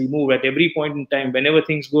seamlessly move at every point in time. Whenever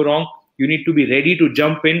things go wrong, you need to be ready to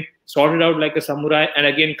jump in, sort it out like a samurai, and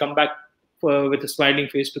again come back with a smiling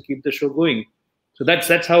face to keep the show going. So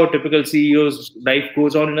that's how a typical CEO's life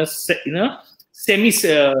goes on in a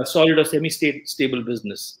semi-solid or semi-stable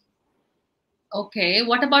business. Okay,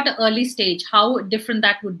 what about the early stage? How different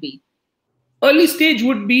that would be? Early stage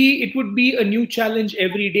would be a new challenge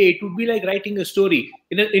every day. It would be like writing a story.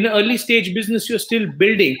 In an early stage business, you're still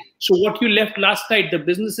building. So what you left last night, the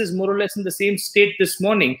business is more or less in the same state this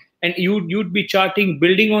morning. And you'd be charting,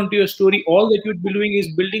 building onto your story. All that you'd be doing is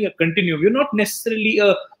building a continuum. You're not necessarily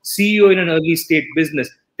a CEO in an early stage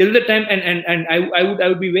business. Till the time, and I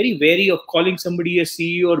would be very wary of calling somebody a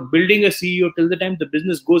CEO or building a CEO till the time the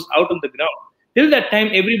business goes out on the ground. Till that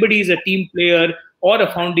time, everybody is a team player or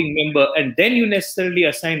a founding member, and then you necessarily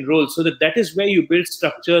assign roles, so that is where you build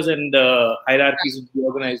structures and hierarchies in the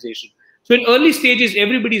organization. So in early stages,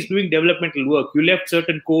 everybody is doing developmental work. You left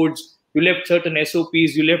certain codes, you left certain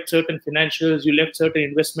SOPs, you left certain financials, you left certain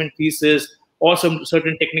investment thesis or some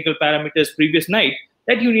certain technical parameters previous night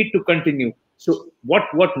that you need to continue. So what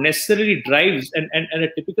necessarily drives and a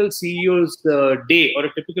typical CEO's day or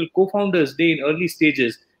a typical co-founder's day in early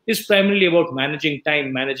stages is primarily about managing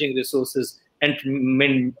time, managing resources, and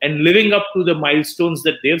living up to the milestones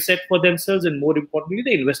that they've set for themselves, and more importantly,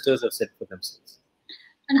 the investors have set for themselves.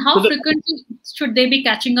 And how frequently should they be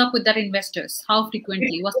catching up with their investors? How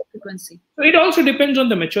frequently? What's the frequency? So it also depends on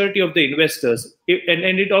the maturity of the investors,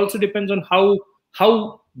 and it also depends on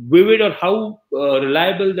how vivid or how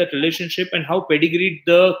reliable that relationship and how pedigreed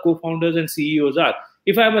the co-founders and CEOs are.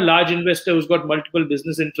 If I am a large investor who's got multiple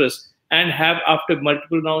business interests and have, after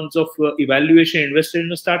multiple rounds of evaluation, invested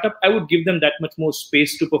in a startup, I would give them that much more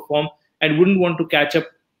space to perform and wouldn't want to catch up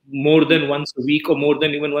more than once a week or more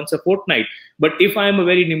than even once a fortnight. But if I am a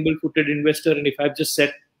very nimble-footed investor and if I've just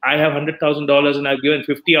said I have $100,000 and I've given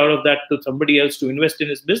 50 out of that to somebody else to invest in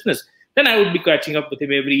his business, then I would be catching up with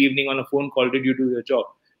him every evening on a phone call. Did you do your job?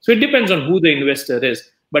 So it depends on who the investor is.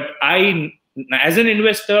 But as an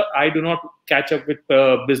investor, I do not catch up with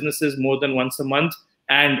businesses more than once a month.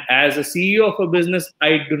 And as a CEO of a business,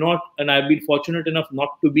 I do not, and I've been fortunate enough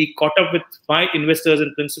not to be caught up with my investors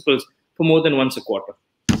and principals for more than once a quarter.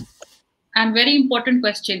 And very important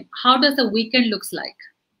question, how does the weekend looks like?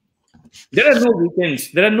 There are no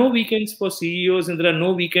weekends. There are no weekends for CEOs and there are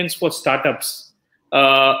no weekends for startups.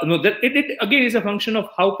 It again is a function of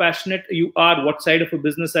how passionate you are, what side of a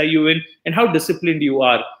business are you in, and how disciplined you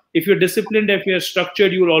are. If you're disciplined, if you're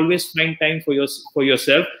structured, you will always find time for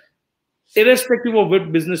yourself. Irrespective of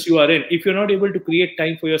what business you are in, if you're not able to create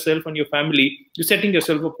time for yourself and your family, you're setting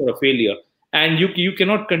yourself up for a failure. And you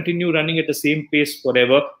cannot continue running at the same pace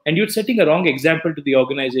forever. And you're setting a wrong example to the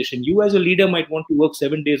organization. You as a leader might want to work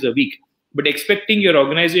 7 days a week, but expecting your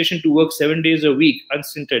organization to work 7 days a week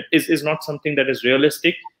unstinted is not something that is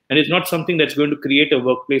realistic, and it's not something that's going to create a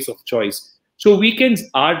workplace of choice. So weekends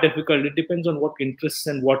are difficult. It depends on what interests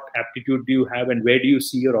and what aptitude do you have and where do you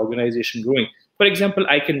see your organization growing. For example,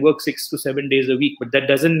 I can work 6 to 7 days a week, but that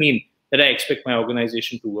doesn't mean that I expect my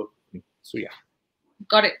organization to work with me. So yeah.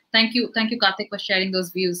 Got it. Thank you, Karthik, for sharing those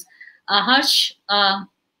views. Harsh,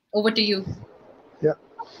 over to you. Yeah.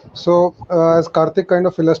 So as Karthik kind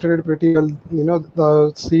of illustrated pretty well,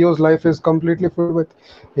 the CEO's life is completely filled with,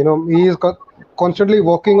 he is constantly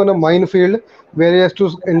walking on a minefield where he has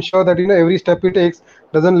to ensure that every step he takes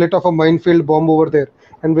doesn't let off a minefield bomb over there.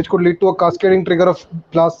 and which could lead to a cascading trigger of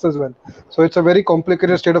blasts as well. So it's a very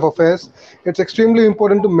complicated state of affairs. It's extremely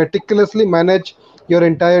important to meticulously manage your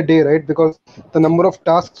entire day, right? Because the number of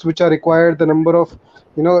tasks which are required, the number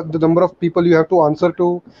of people you have to answer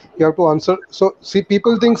to, So see,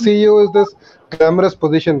 people think CEO is this glamorous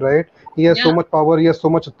position, right? He has so much power, he has so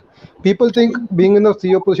much. People think being in the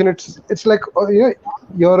CEO position, it's like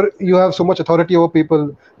you have so much authority over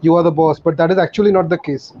people, you are the boss, but that is actually not the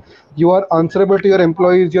case. You are answerable to your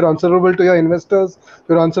employees, you're answerable to your investors,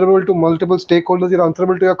 you're answerable to multiple stakeholders, you're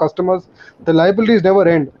answerable to your customers. The liabilities never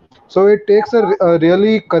end. So it takes a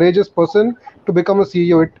really courageous person to become a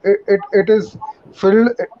CEO. It is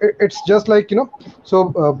filled. It's just like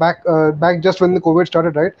So back just when the COVID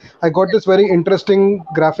started, right? I got this very interesting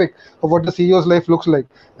graphic of what the CEO's life looks like.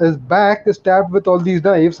 His back is stabbed with all these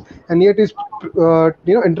knives, and yet he's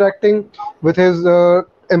interacting with his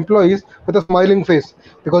employees with a smiling face,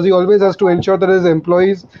 because he always has to ensure that his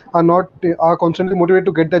employees are constantly motivated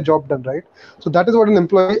to get their job done, right? So that is what an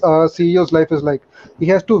employee CEO's life is like. He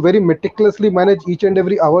has to very meticulously manage each and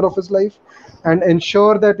every hour of his life and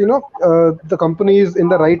ensure that the company is in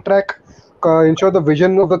the right track, ensure the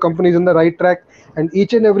vision of the company is in the right track, and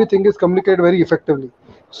each and everything is communicated very effectively.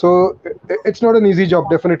 So it's not an easy job,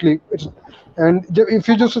 definitely. And if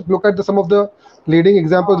you just look at some of the leading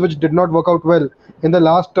examples which did not work out well in the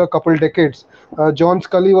last couple decades, John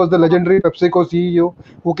Scully was the legendary PepsiCo CEO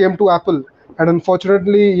who came to Apple, and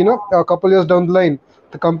unfortunately, a couple years down the line,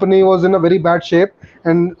 the company was in a very bad shape,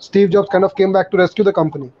 and Steve Jobs kind of came back to rescue the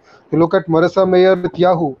company. You look at Marissa Mayer with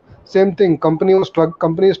Yahoo, same thing. Company is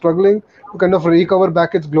struggling to kind of recover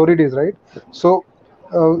back its glory days, right? So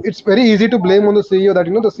it's very easy to blame on the CEO that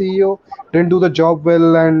the CEO didn't do the job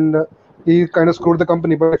well and he kind of screwed the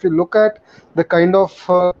company. But if you look at the kind of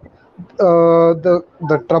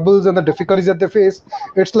the troubles and the difficulties that they face,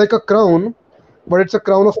 it's like a crown, but it's a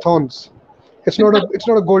crown of thorns. It's not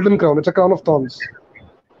a golden crown. It's a crown of thorns.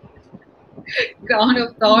 Crown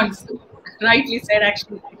of thorns. Rightly said,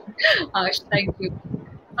 actually. Thank you.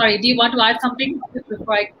 Sorry, do you want to add something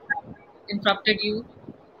before I interrupted you?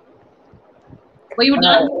 Were you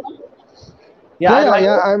done?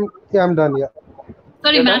 I'm done. Yeah.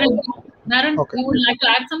 Sorry, Madam. Okay. You would like to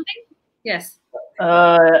add something? Yes.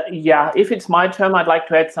 Yeah, if it's my turn, I'd like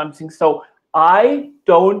to add something. So I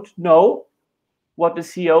don't know what the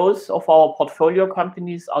CEOs of our portfolio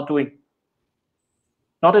companies are doing.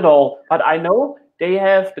 Not at all. But I know they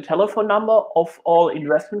have the telephone number of all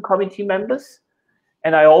investment committee members.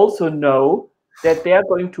 And I also know that they are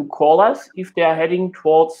going to call us if they are heading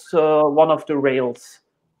towards one of the rails.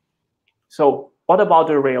 So what about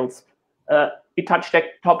the rails? We touched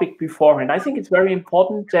that topic before, and I think it's very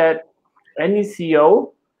important that any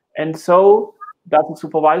CEO, and so does the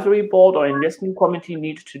supervisory board or investment committee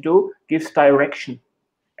need to do, gives direction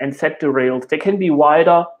and set the rails. They can be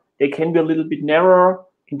wider, they can be a little bit narrower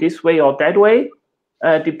in this way or that way,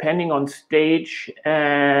 depending on stage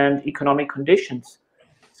and economic conditions.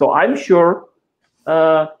 So I'm sure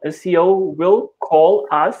a CEO will call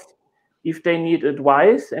us if they need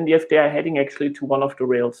advice and if they are heading actually to one of the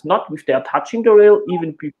rails, not if they are touching the rail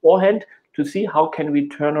even beforehand, to see how can we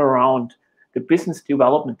turn around the business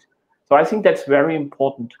development. So I think that's very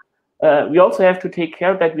important. We also have to take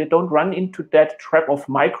care that we don't run into that trap of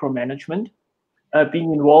micromanagement,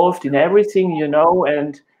 being involved in everything,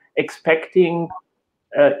 and expecting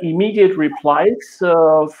immediate replies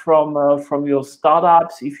from your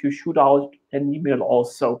startups if you shoot out an email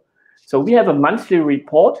also. So we have a monthly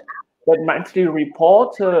report. That monthly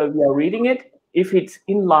report, we are reading it. If it's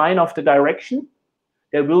in line of the direction,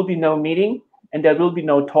 there will be no meeting and there will be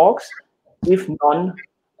no talks if none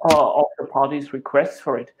of the parties requests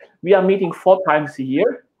for it. We are meeting 4 times a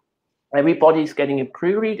year. Everybody is getting a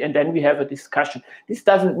pre-read and then we have a discussion. This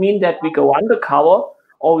doesn't mean that we go undercover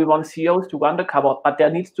or we want CEOs to go undercover, but there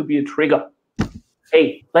needs to be a trigger.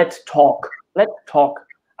 Hey, let's talk. Let's talk.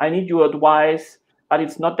 I need your advice, but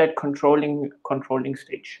it's not that controlling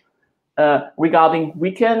stage. Regarding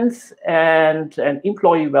weekends and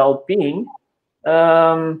employee well-being,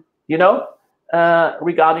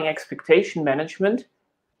 regarding expectation management,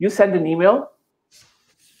 you send an email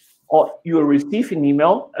or you will receive an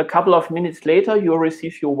email. A couple of minutes later, you'll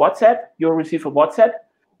receive a WhatsApp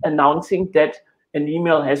announcing that an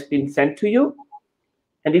email has been sent to you.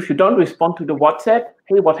 And if you don't respond to the WhatsApp,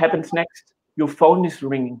 hey, what happens next? Your phone is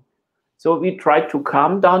ringing. So we try to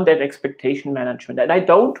calm down that expectation management. And I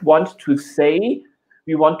don't want to say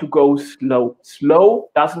we want to go slow. Slow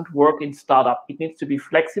doesn't work in startup. It needs to be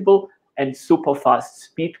flexible and super fast.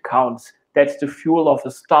 Speed counts. That's the fuel of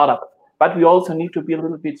a startup. But we also need to be a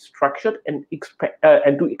little bit structured and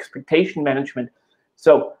do expectation management.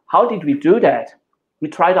 So how did we do that? We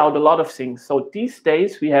tried out a lot of things. So these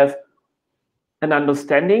days we have an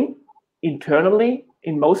understanding internally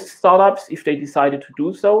in most startups if they decided to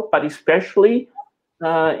do so, but especially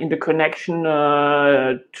in the connection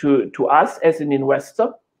to us as an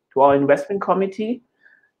investor, to our investment committee.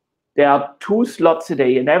 There are 2 slots a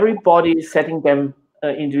day, and everybody is setting them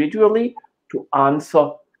individually to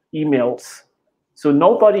answer emails. So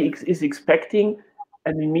nobody is expecting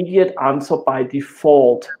an immediate answer by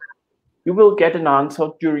default. You will get an answer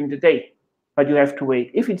during the day, but you have to wait.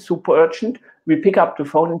 If it's super urgent, we pick up the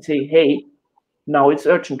phone and say, hey, now it's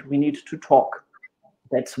urgent, we need to talk.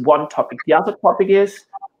 That's one topic. The other topic is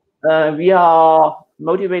we are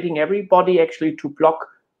motivating everybody actually to block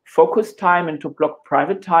focus time and to block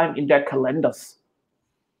private time in their calendars,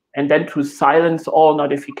 and then to silence all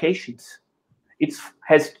notifications. It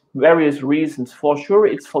has various reasons. For sure,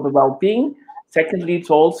 it's for the well-being. Secondly, it's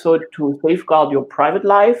also to safeguard your private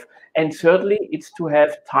life. And thirdly, it's to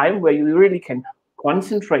have time where you really can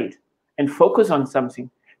concentrate and focus on something.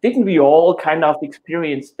 Didn't we all kind of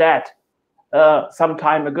experience that? Some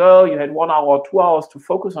time ago, you had 1 hour or 2 hours to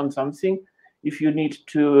focus on something. If you need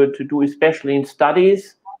to do, especially in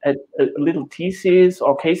studies, a little thesis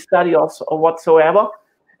or case study or whatsoever,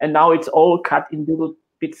 and now it's all cut in little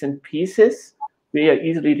bits and pieces. We are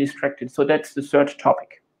easily distracted. So that's the third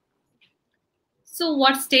topic. So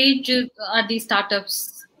what stage are these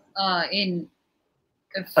startups in?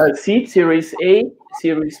 Seed, Series A,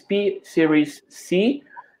 Series B, Series C,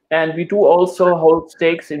 and we do also hold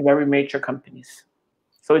stakes in very major companies.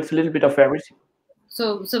 So it's a little bit of everything.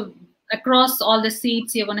 So across all the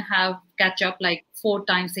seeds, you're going to have catch up like 4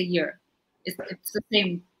 times a year. It's the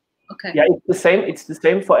same. Okay. Yeah, it's the same. It's the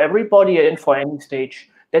same for everybody and for any stage.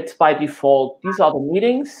 That's by default. These are the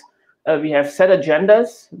meetings. We have set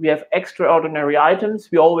agendas. We have extraordinary items.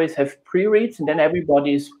 We always have pre-reads, and then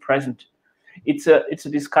everybody is present. It's a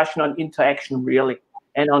discussion on interaction, really,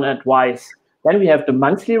 and on advice. Then we have the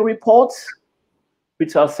monthly reports,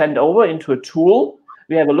 which are sent over into a tool.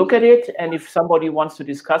 We have a look at it, and if somebody wants to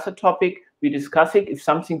discuss a topic, we discuss it. If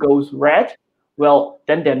something goes red, well,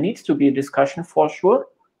 then there needs to be a discussion for sure,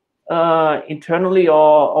 internally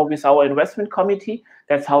or with our investment committee.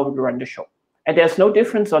 That's how we run the show. And there's no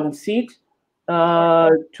difference on seed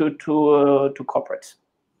to corporates.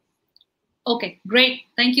 Okay, great.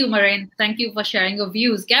 Thank you, Maren. Thank you for sharing your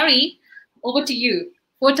views. Gary, over to you.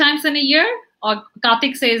 4 times in a year, or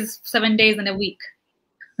Karthik says 7 days in a week?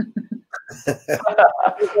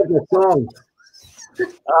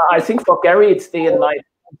 I think for Gary, it's day and night.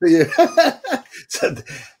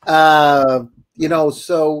 You know,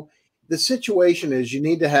 so the situation is you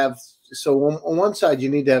need to have, so on one side, you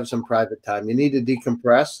need to have some private time. You need to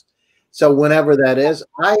decompress. So whenever that is,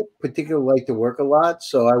 I particularly like to work a lot.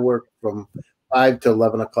 So I work from 5 to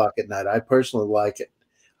 11 o'clock at night. I personally like it.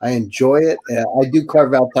 I enjoy it. I do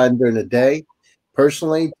carve out time during the day,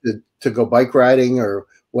 personally, to go bike riding or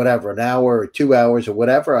whatever, an hour or 2 hours or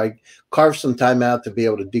whatever. I carve some time out to be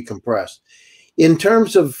able to decompress. In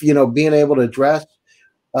terms of, you know, being able to address,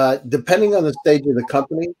 depending on the stage of the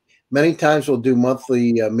company, many times we'll do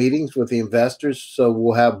monthly meetings with the investors. So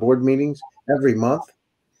we'll have board meetings every month.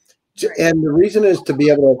 And the reason is to be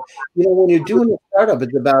able to, you know, when you're doing a startup,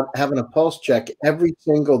 it's about having a pulse check every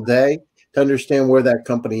single day to understand where that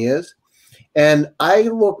company is. And I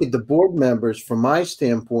look at the board members from my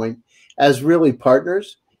standpoint as really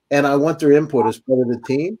partners, and I want their input as part of the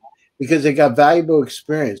team because they got valuable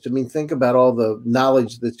experience. I mean, think about all the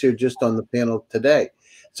knowledge that's here just on the panel today.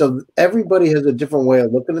 So everybody has a different way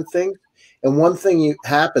of looking at things. And one thing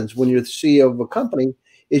happens when you're the CEO of a company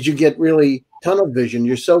is you get really tunnel vision.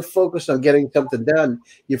 You're so focused on getting something done,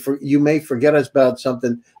 you may forget about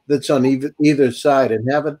something that's on either side. And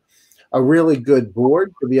having a really good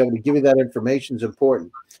board to be able to give you that information is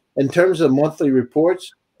important. In terms of monthly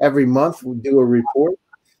reports, every month we do a report,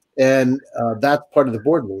 and that's part of the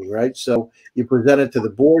board meeting, right? So you present it to the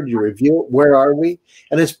board, you review it, where are we?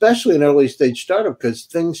 And especially in early stage startup, because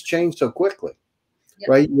things change so quickly,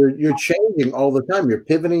 right? You're changing all the time. You're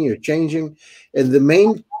pivoting, you're changing. And the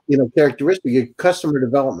main, you know, characteristic is customer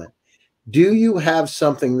development. Do you have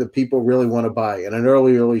something that people really want to buy in an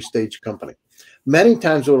early stage company? Many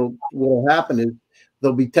times what will happen is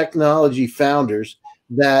there'll be technology founders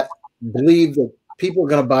that believe that people are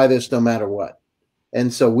going to buy this no matter what.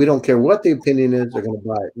 And so we don't care what the opinion is, they're going to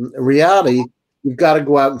buy it. In reality, you've got to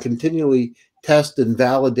go out and continually test and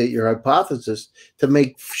validate your hypothesis to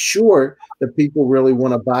make sure that people really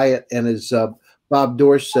want to buy it. And as Bob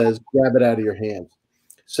Dorsch says, grab it out of your hands.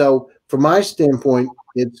 So from my standpoint,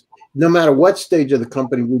 it's no matter what stage of the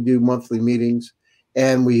company, we do monthly meetings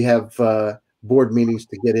and we have board meetings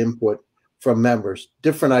to get input from members,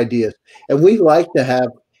 different ideas. And we like to have,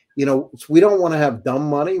 we don't want to have dumb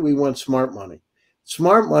money. We want smart money.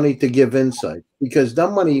 Smart money to give insight, because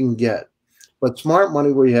dumb money you can get, but smart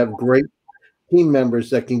money where you have great team members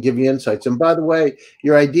that can give you insights. And by the way,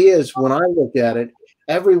 your ideas, when I look at it,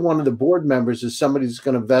 every one of the board members is somebody who's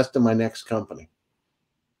going to invest in my next company,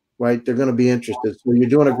 right? They're going to be interested. So you're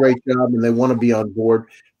doing a great job and they want to be on board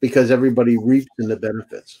because everybody reaps in the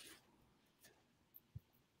benefits.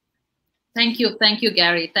 Thank you,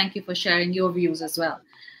 Gary. Thank you for sharing your views as well.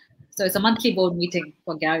 So it's a monthly board meeting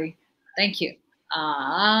for Gary. Thank you.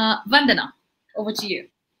 Vandana, over to you.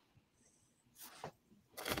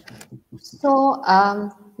 So,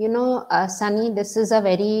 Sunny, this is a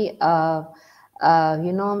very, I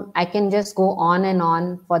can just go on and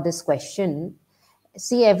on for this question.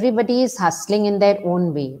 See, everybody is hustling in their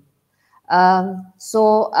own way. I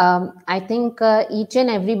think each and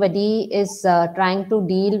everybody is trying to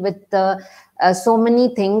deal with so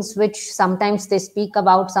many things which sometimes they speak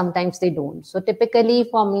about, sometimes they don't. So typically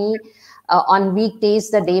for me, on weekdays,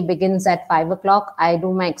 the day begins at 5 o'clock. I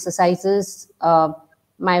do my exercises,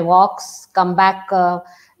 my walks, come back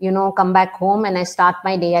home, and I start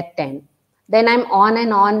my day at 10. Then I'm on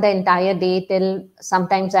and on the entire day till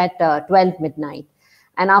sometimes at 12 midnight.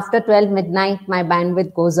 And after 12 midnight, my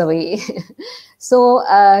bandwidth goes away. So,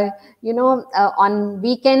 on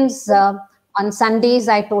weekends, on Sundays,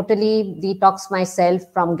 I totally detox myself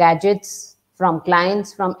from gadgets, from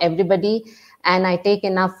clients, from everybody. And I take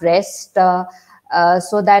enough rest so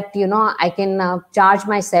that, I can charge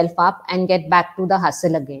myself up and get back to the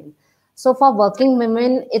hustle again. So for working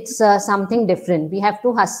women, it's something different. We have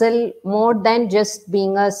to hustle more than just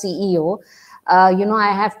being a CEO.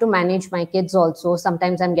 I have to manage my kids also.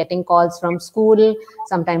 Sometimes I'm getting calls from school.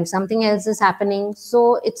 Sometimes something else is happening.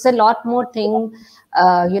 So it's a lot more thing,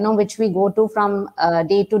 which we go to from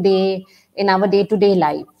day to day in our day-to-day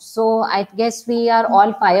life. So I guess we are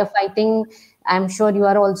all firefighting. I'm sure you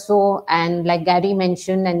are also, and like Gary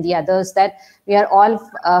mentioned and the others, that we are all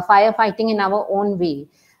firefighting in our own way.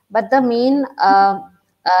 But the main,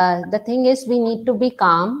 the thing is we need to be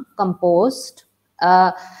calm, composed,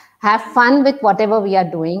 have fun with whatever we are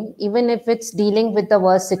doing, even if it's dealing with the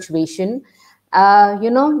worst situation.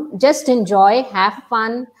 Just enjoy, have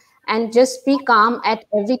fun, and just be calm at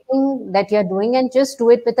everything that you're doing, and just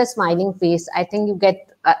do it with a smiling face. I think you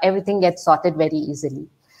get everything gets sorted very easily.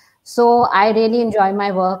 So I really enjoy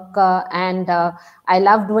my work, and I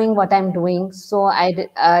love doing what I'm doing. So I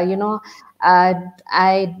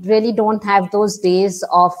really don't have those days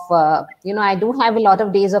of, I do have a lot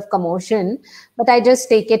of days of commotion, but I just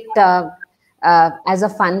take it as a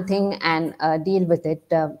fun thing and deal with it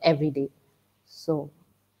every day. So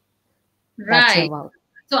right.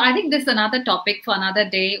 So I think this is another topic for another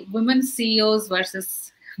day: women CEOs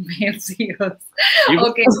versus male CEOs.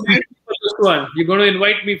 Okay. This one. You're going to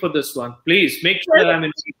invite me for this one. Please make sure that I'm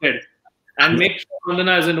invited. And make sure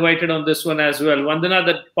Vandana is invited on this one as well. Vandana,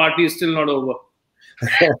 the party is still not over.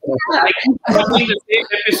 I keep watching the same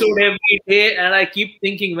episode every day, and I keep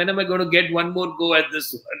thinking, when am I going to get one more go at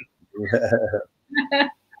this one?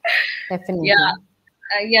 Definitely.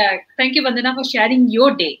 Yeah. Thank you, Vandana, for sharing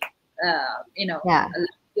your day.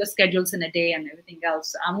 Your schedules in a day and everything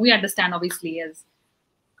else. We understand, obviously, as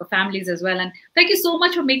for families as well. And thank you so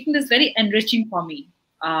much for making this very enriching for me.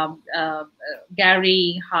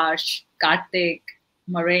 Gary, Harsh, Karthik,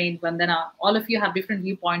 Marain, Vandana, all of you have different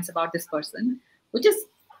viewpoints about this person, which is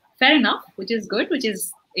fair enough, which is good, which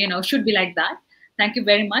is, should be like that. Thank you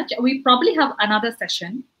very much. We probably have another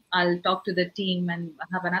session. I'll talk to the team and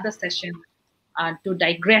have another session to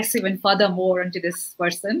digress even further more into this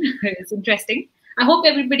person. It's interesting. I hope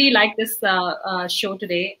everybody liked this show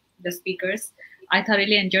today, the speakers. I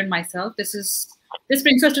thoroughly enjoyed myself. This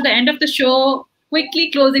brings us to the end of the show.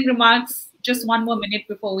 Quickly closing remarks, just one more minute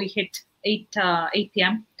before we hit 8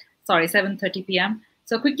 p.m. Sorry, 7:30 p.m.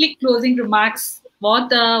 So quickly closing remarks for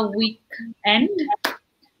the weekend.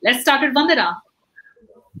 Let's start with Vandana.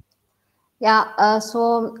 Yeah,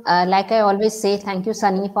 like I always say, thank you,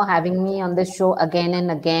 Sunny, for having me on this show again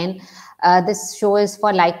and again. This show is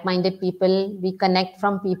for like-minded people. We connect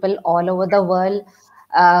from people all over the world.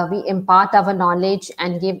 We impart our knowledge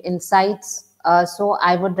and give insights. So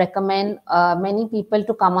I would recommend many people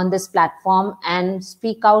to come on this platform and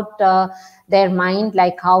speak out their mind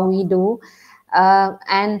like how we do.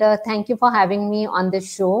 And thank you for having me on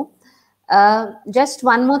this show. Just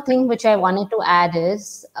one more thing which I wanted to add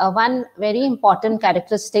is one very important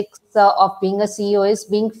characteristic of being a CEO is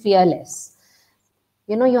being fearless.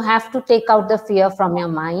 You have to take out the fear from your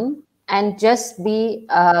mind and just be,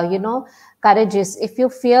 courageous. If you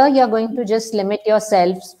fear, you're going to just limit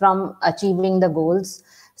yourselves from achieving the goals.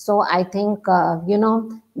 So I think,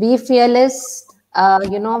 be fearless,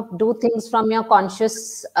 do things from your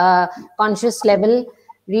conscious level,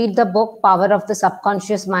 read the book, Power of the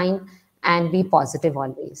Subconscious Mind, and be positive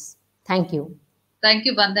always. Thank you. Thank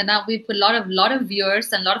you, Vandana. We've a lot of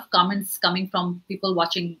viewers and a lot of comments coming from people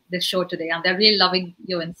watching this show today, and they're really loving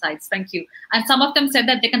your insights. Thank you. And some of them said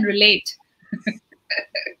that they can relate.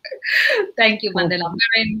 Thank you, Vandana.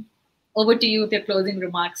 Maren, over to you with your closing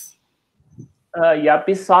remarks. Yeah,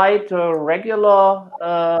 beside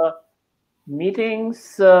regular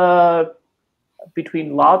meetings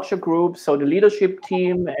between larger groups, so the leadership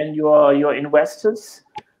team and your investors,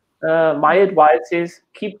 my advice is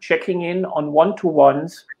keep checking in on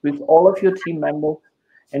one-to-ones with all of your team members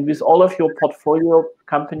and with all of your portfolio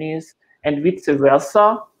companies and vice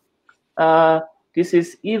versa. This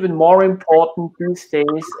is even more important these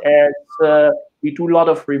days as we do a lot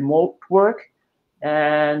of remote work,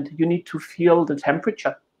 and you need to feel the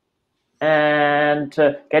temperature and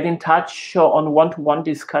get in touch on one-to-one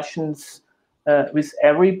discussions with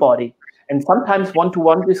everybody. And sometimes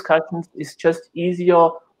one-to-one discussions is just easier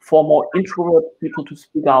for more introvert people to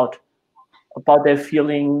speak out about their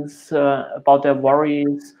feelings, about their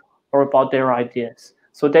worries, or about their ideas.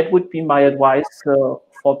 So that would be my advice for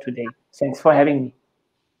today. Thanks for having me.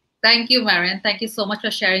 Thank you, Marian. Thank you so much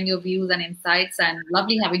for sharing your views and insights, and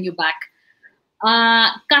lovely having you back.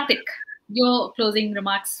 Karthik, your closing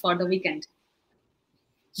remarks for the weekend.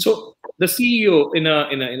 So the CEO in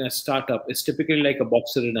a startup is typically like a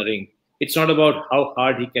boxer in a ring. It's not about how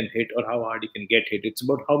hard he can hit or how hard he can get hit. It's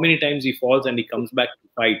about how many times he falls and he comes back to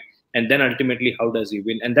fight. And then ultimately, how does he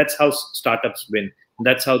win? And that's how startups win.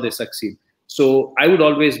 That's how they succeed. So I would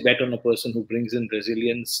always bet on a person who brings in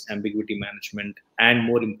resilience, ambiguity management, and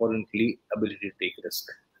more importantly, ability to take risk.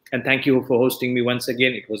 And thank you for hosting me once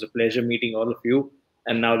again. It was a pleasure meeting all of you.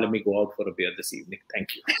 And now let me go out for a beer this evening. Thank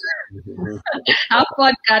you. Have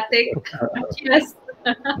fun, Karthik. Cheers.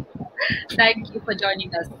 Thank you for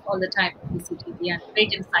joining us all the time on VCTV, and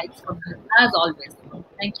great insights from you as always.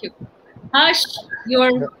 Thank you. Harsh,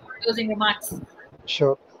 your closing remarks.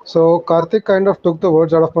 Sure. So Karthik kind of took the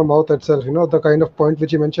words out of my mouth itself, the kind of point which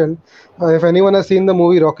he mentioned. If anyone has seen the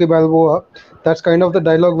movie Rocky Balboa, that's kind of the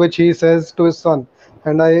dialogue which he says to his son.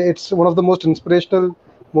 And it's one of the most inspirational,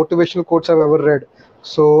 motivational quotes I've ever read.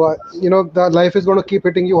 So, the life is going to keep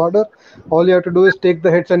hitting you harder. All you have to do is take the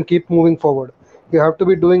hits and keep moving forward. You have to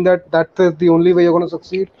be doing that. That is the only way you're going to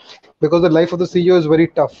succeed, because the life of the CEO is very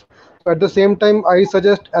tough. So at the same time, I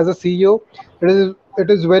suggest as a CEO, it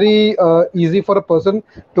is very easy for a person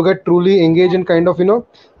to get truly engaged in kind of,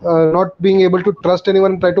 not being able to trust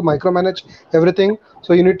anyone and try to micromanage everything.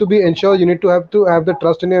 So you need to be ensured, you need to have the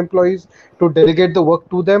trust in your employees, to delegate the work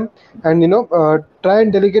to them, and, try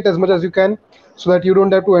and delegate as much as you can, so that you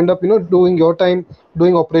don't have to end up, doing your time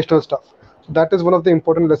doing operational stuff. So that is one of the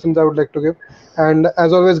important lessons I would like to give. And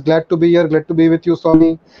as always, glad to be here, glad to be with you,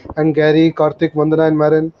 Sonny and Gary, Karthik, Vandana and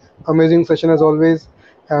Maren. Amazing session as always,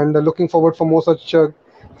 and looking forward for more such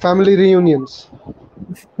family reunions.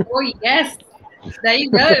 Oh yes, there you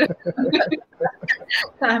go.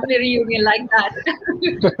 Family reunion like that.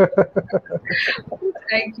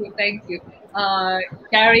 Thank you.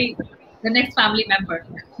 Gary, the next family member.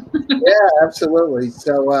 Yeah, absolutely.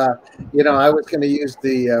 So, I was going to use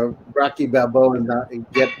the Rocky Balboa and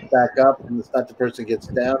get back up, and it's not the person gets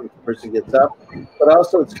down, it's the person gets up. But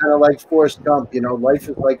also, it's kind of like Forrest Gump. Life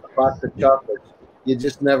is like a box of chocolates. You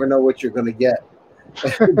just never know what you're going to get. So,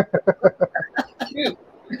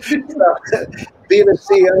 being a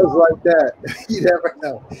CEO is like that. You never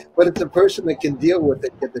know. But it's a person that can deal with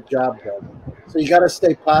it, get the job done. So you got to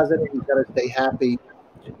stay positive. You got to stay happy.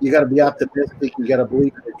 You got to be optimistic. You got to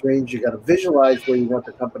believe in your dreams. You got to visualize where you want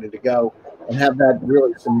the company to go and have that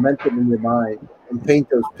really cemented in your mind and paint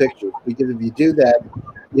those pictures. Because if you do that,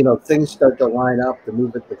 things start to line up to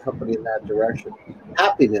move the company in that direction.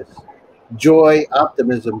 Happiness, joy,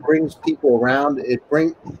 optimism brings people around. It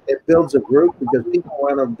builds a group, because people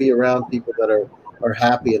want to be around people that are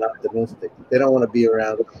happy and optimistic. They don't want to be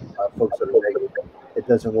around folks that are negative. It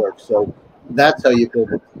doesn't work. So that's how you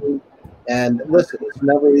build a team. And listen, it's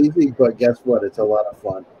never easy, but guess what? It's a lot of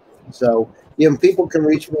fun. So, people can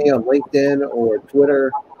reach me on LinkedIn or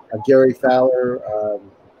Twitter, Gary Fowler.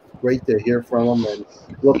 Great to hear from them, and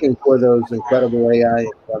looking for those incredible AI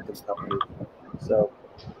and quantum companies. So,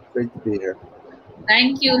 great to be here.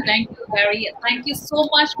 Thank you, Gary. Thank you so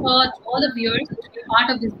much for all the viewers to be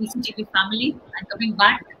part of this VCTV family and coming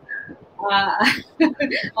back.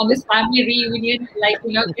 on this family reunion, like,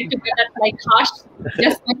 get together, like Harsh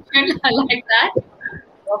just mentioned, like that.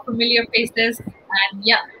 Familiar faces. And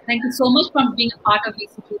yeah, thank you so much for being a part of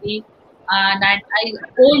VCTV. And I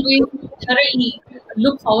always thoroughly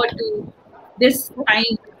look forward to this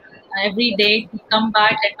time every day to come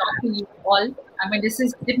back and talk to you all. I mean, this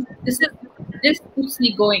keeps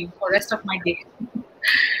me going for the rest of my day.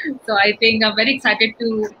 So I think I'm very excited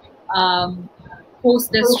to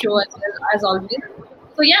host this show as always.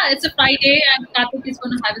 So yeah, it's a Friday and Karthik is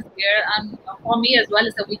going to have his beer, and for me as well,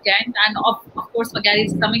 it's a weekend, and of course for Gary,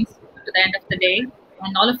 it's coming to the end of the day,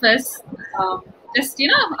 and all of us just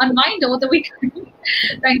unwind over the weekend.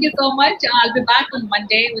 Thank you so much. I'll be back on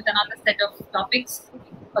Monday with another set of topics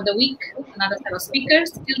for the week, another set of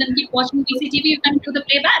speakers. Till then, keep watching VCTV. You can do the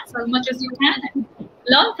playbacks as much as you can and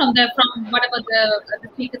learn from whatever the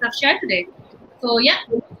speakers have shared today. So yeah,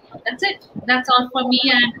 that's it. That's all for me,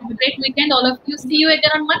 and have a great weekend, all of you. See you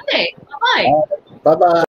again on Monday. Bye-bye. Bye-bye.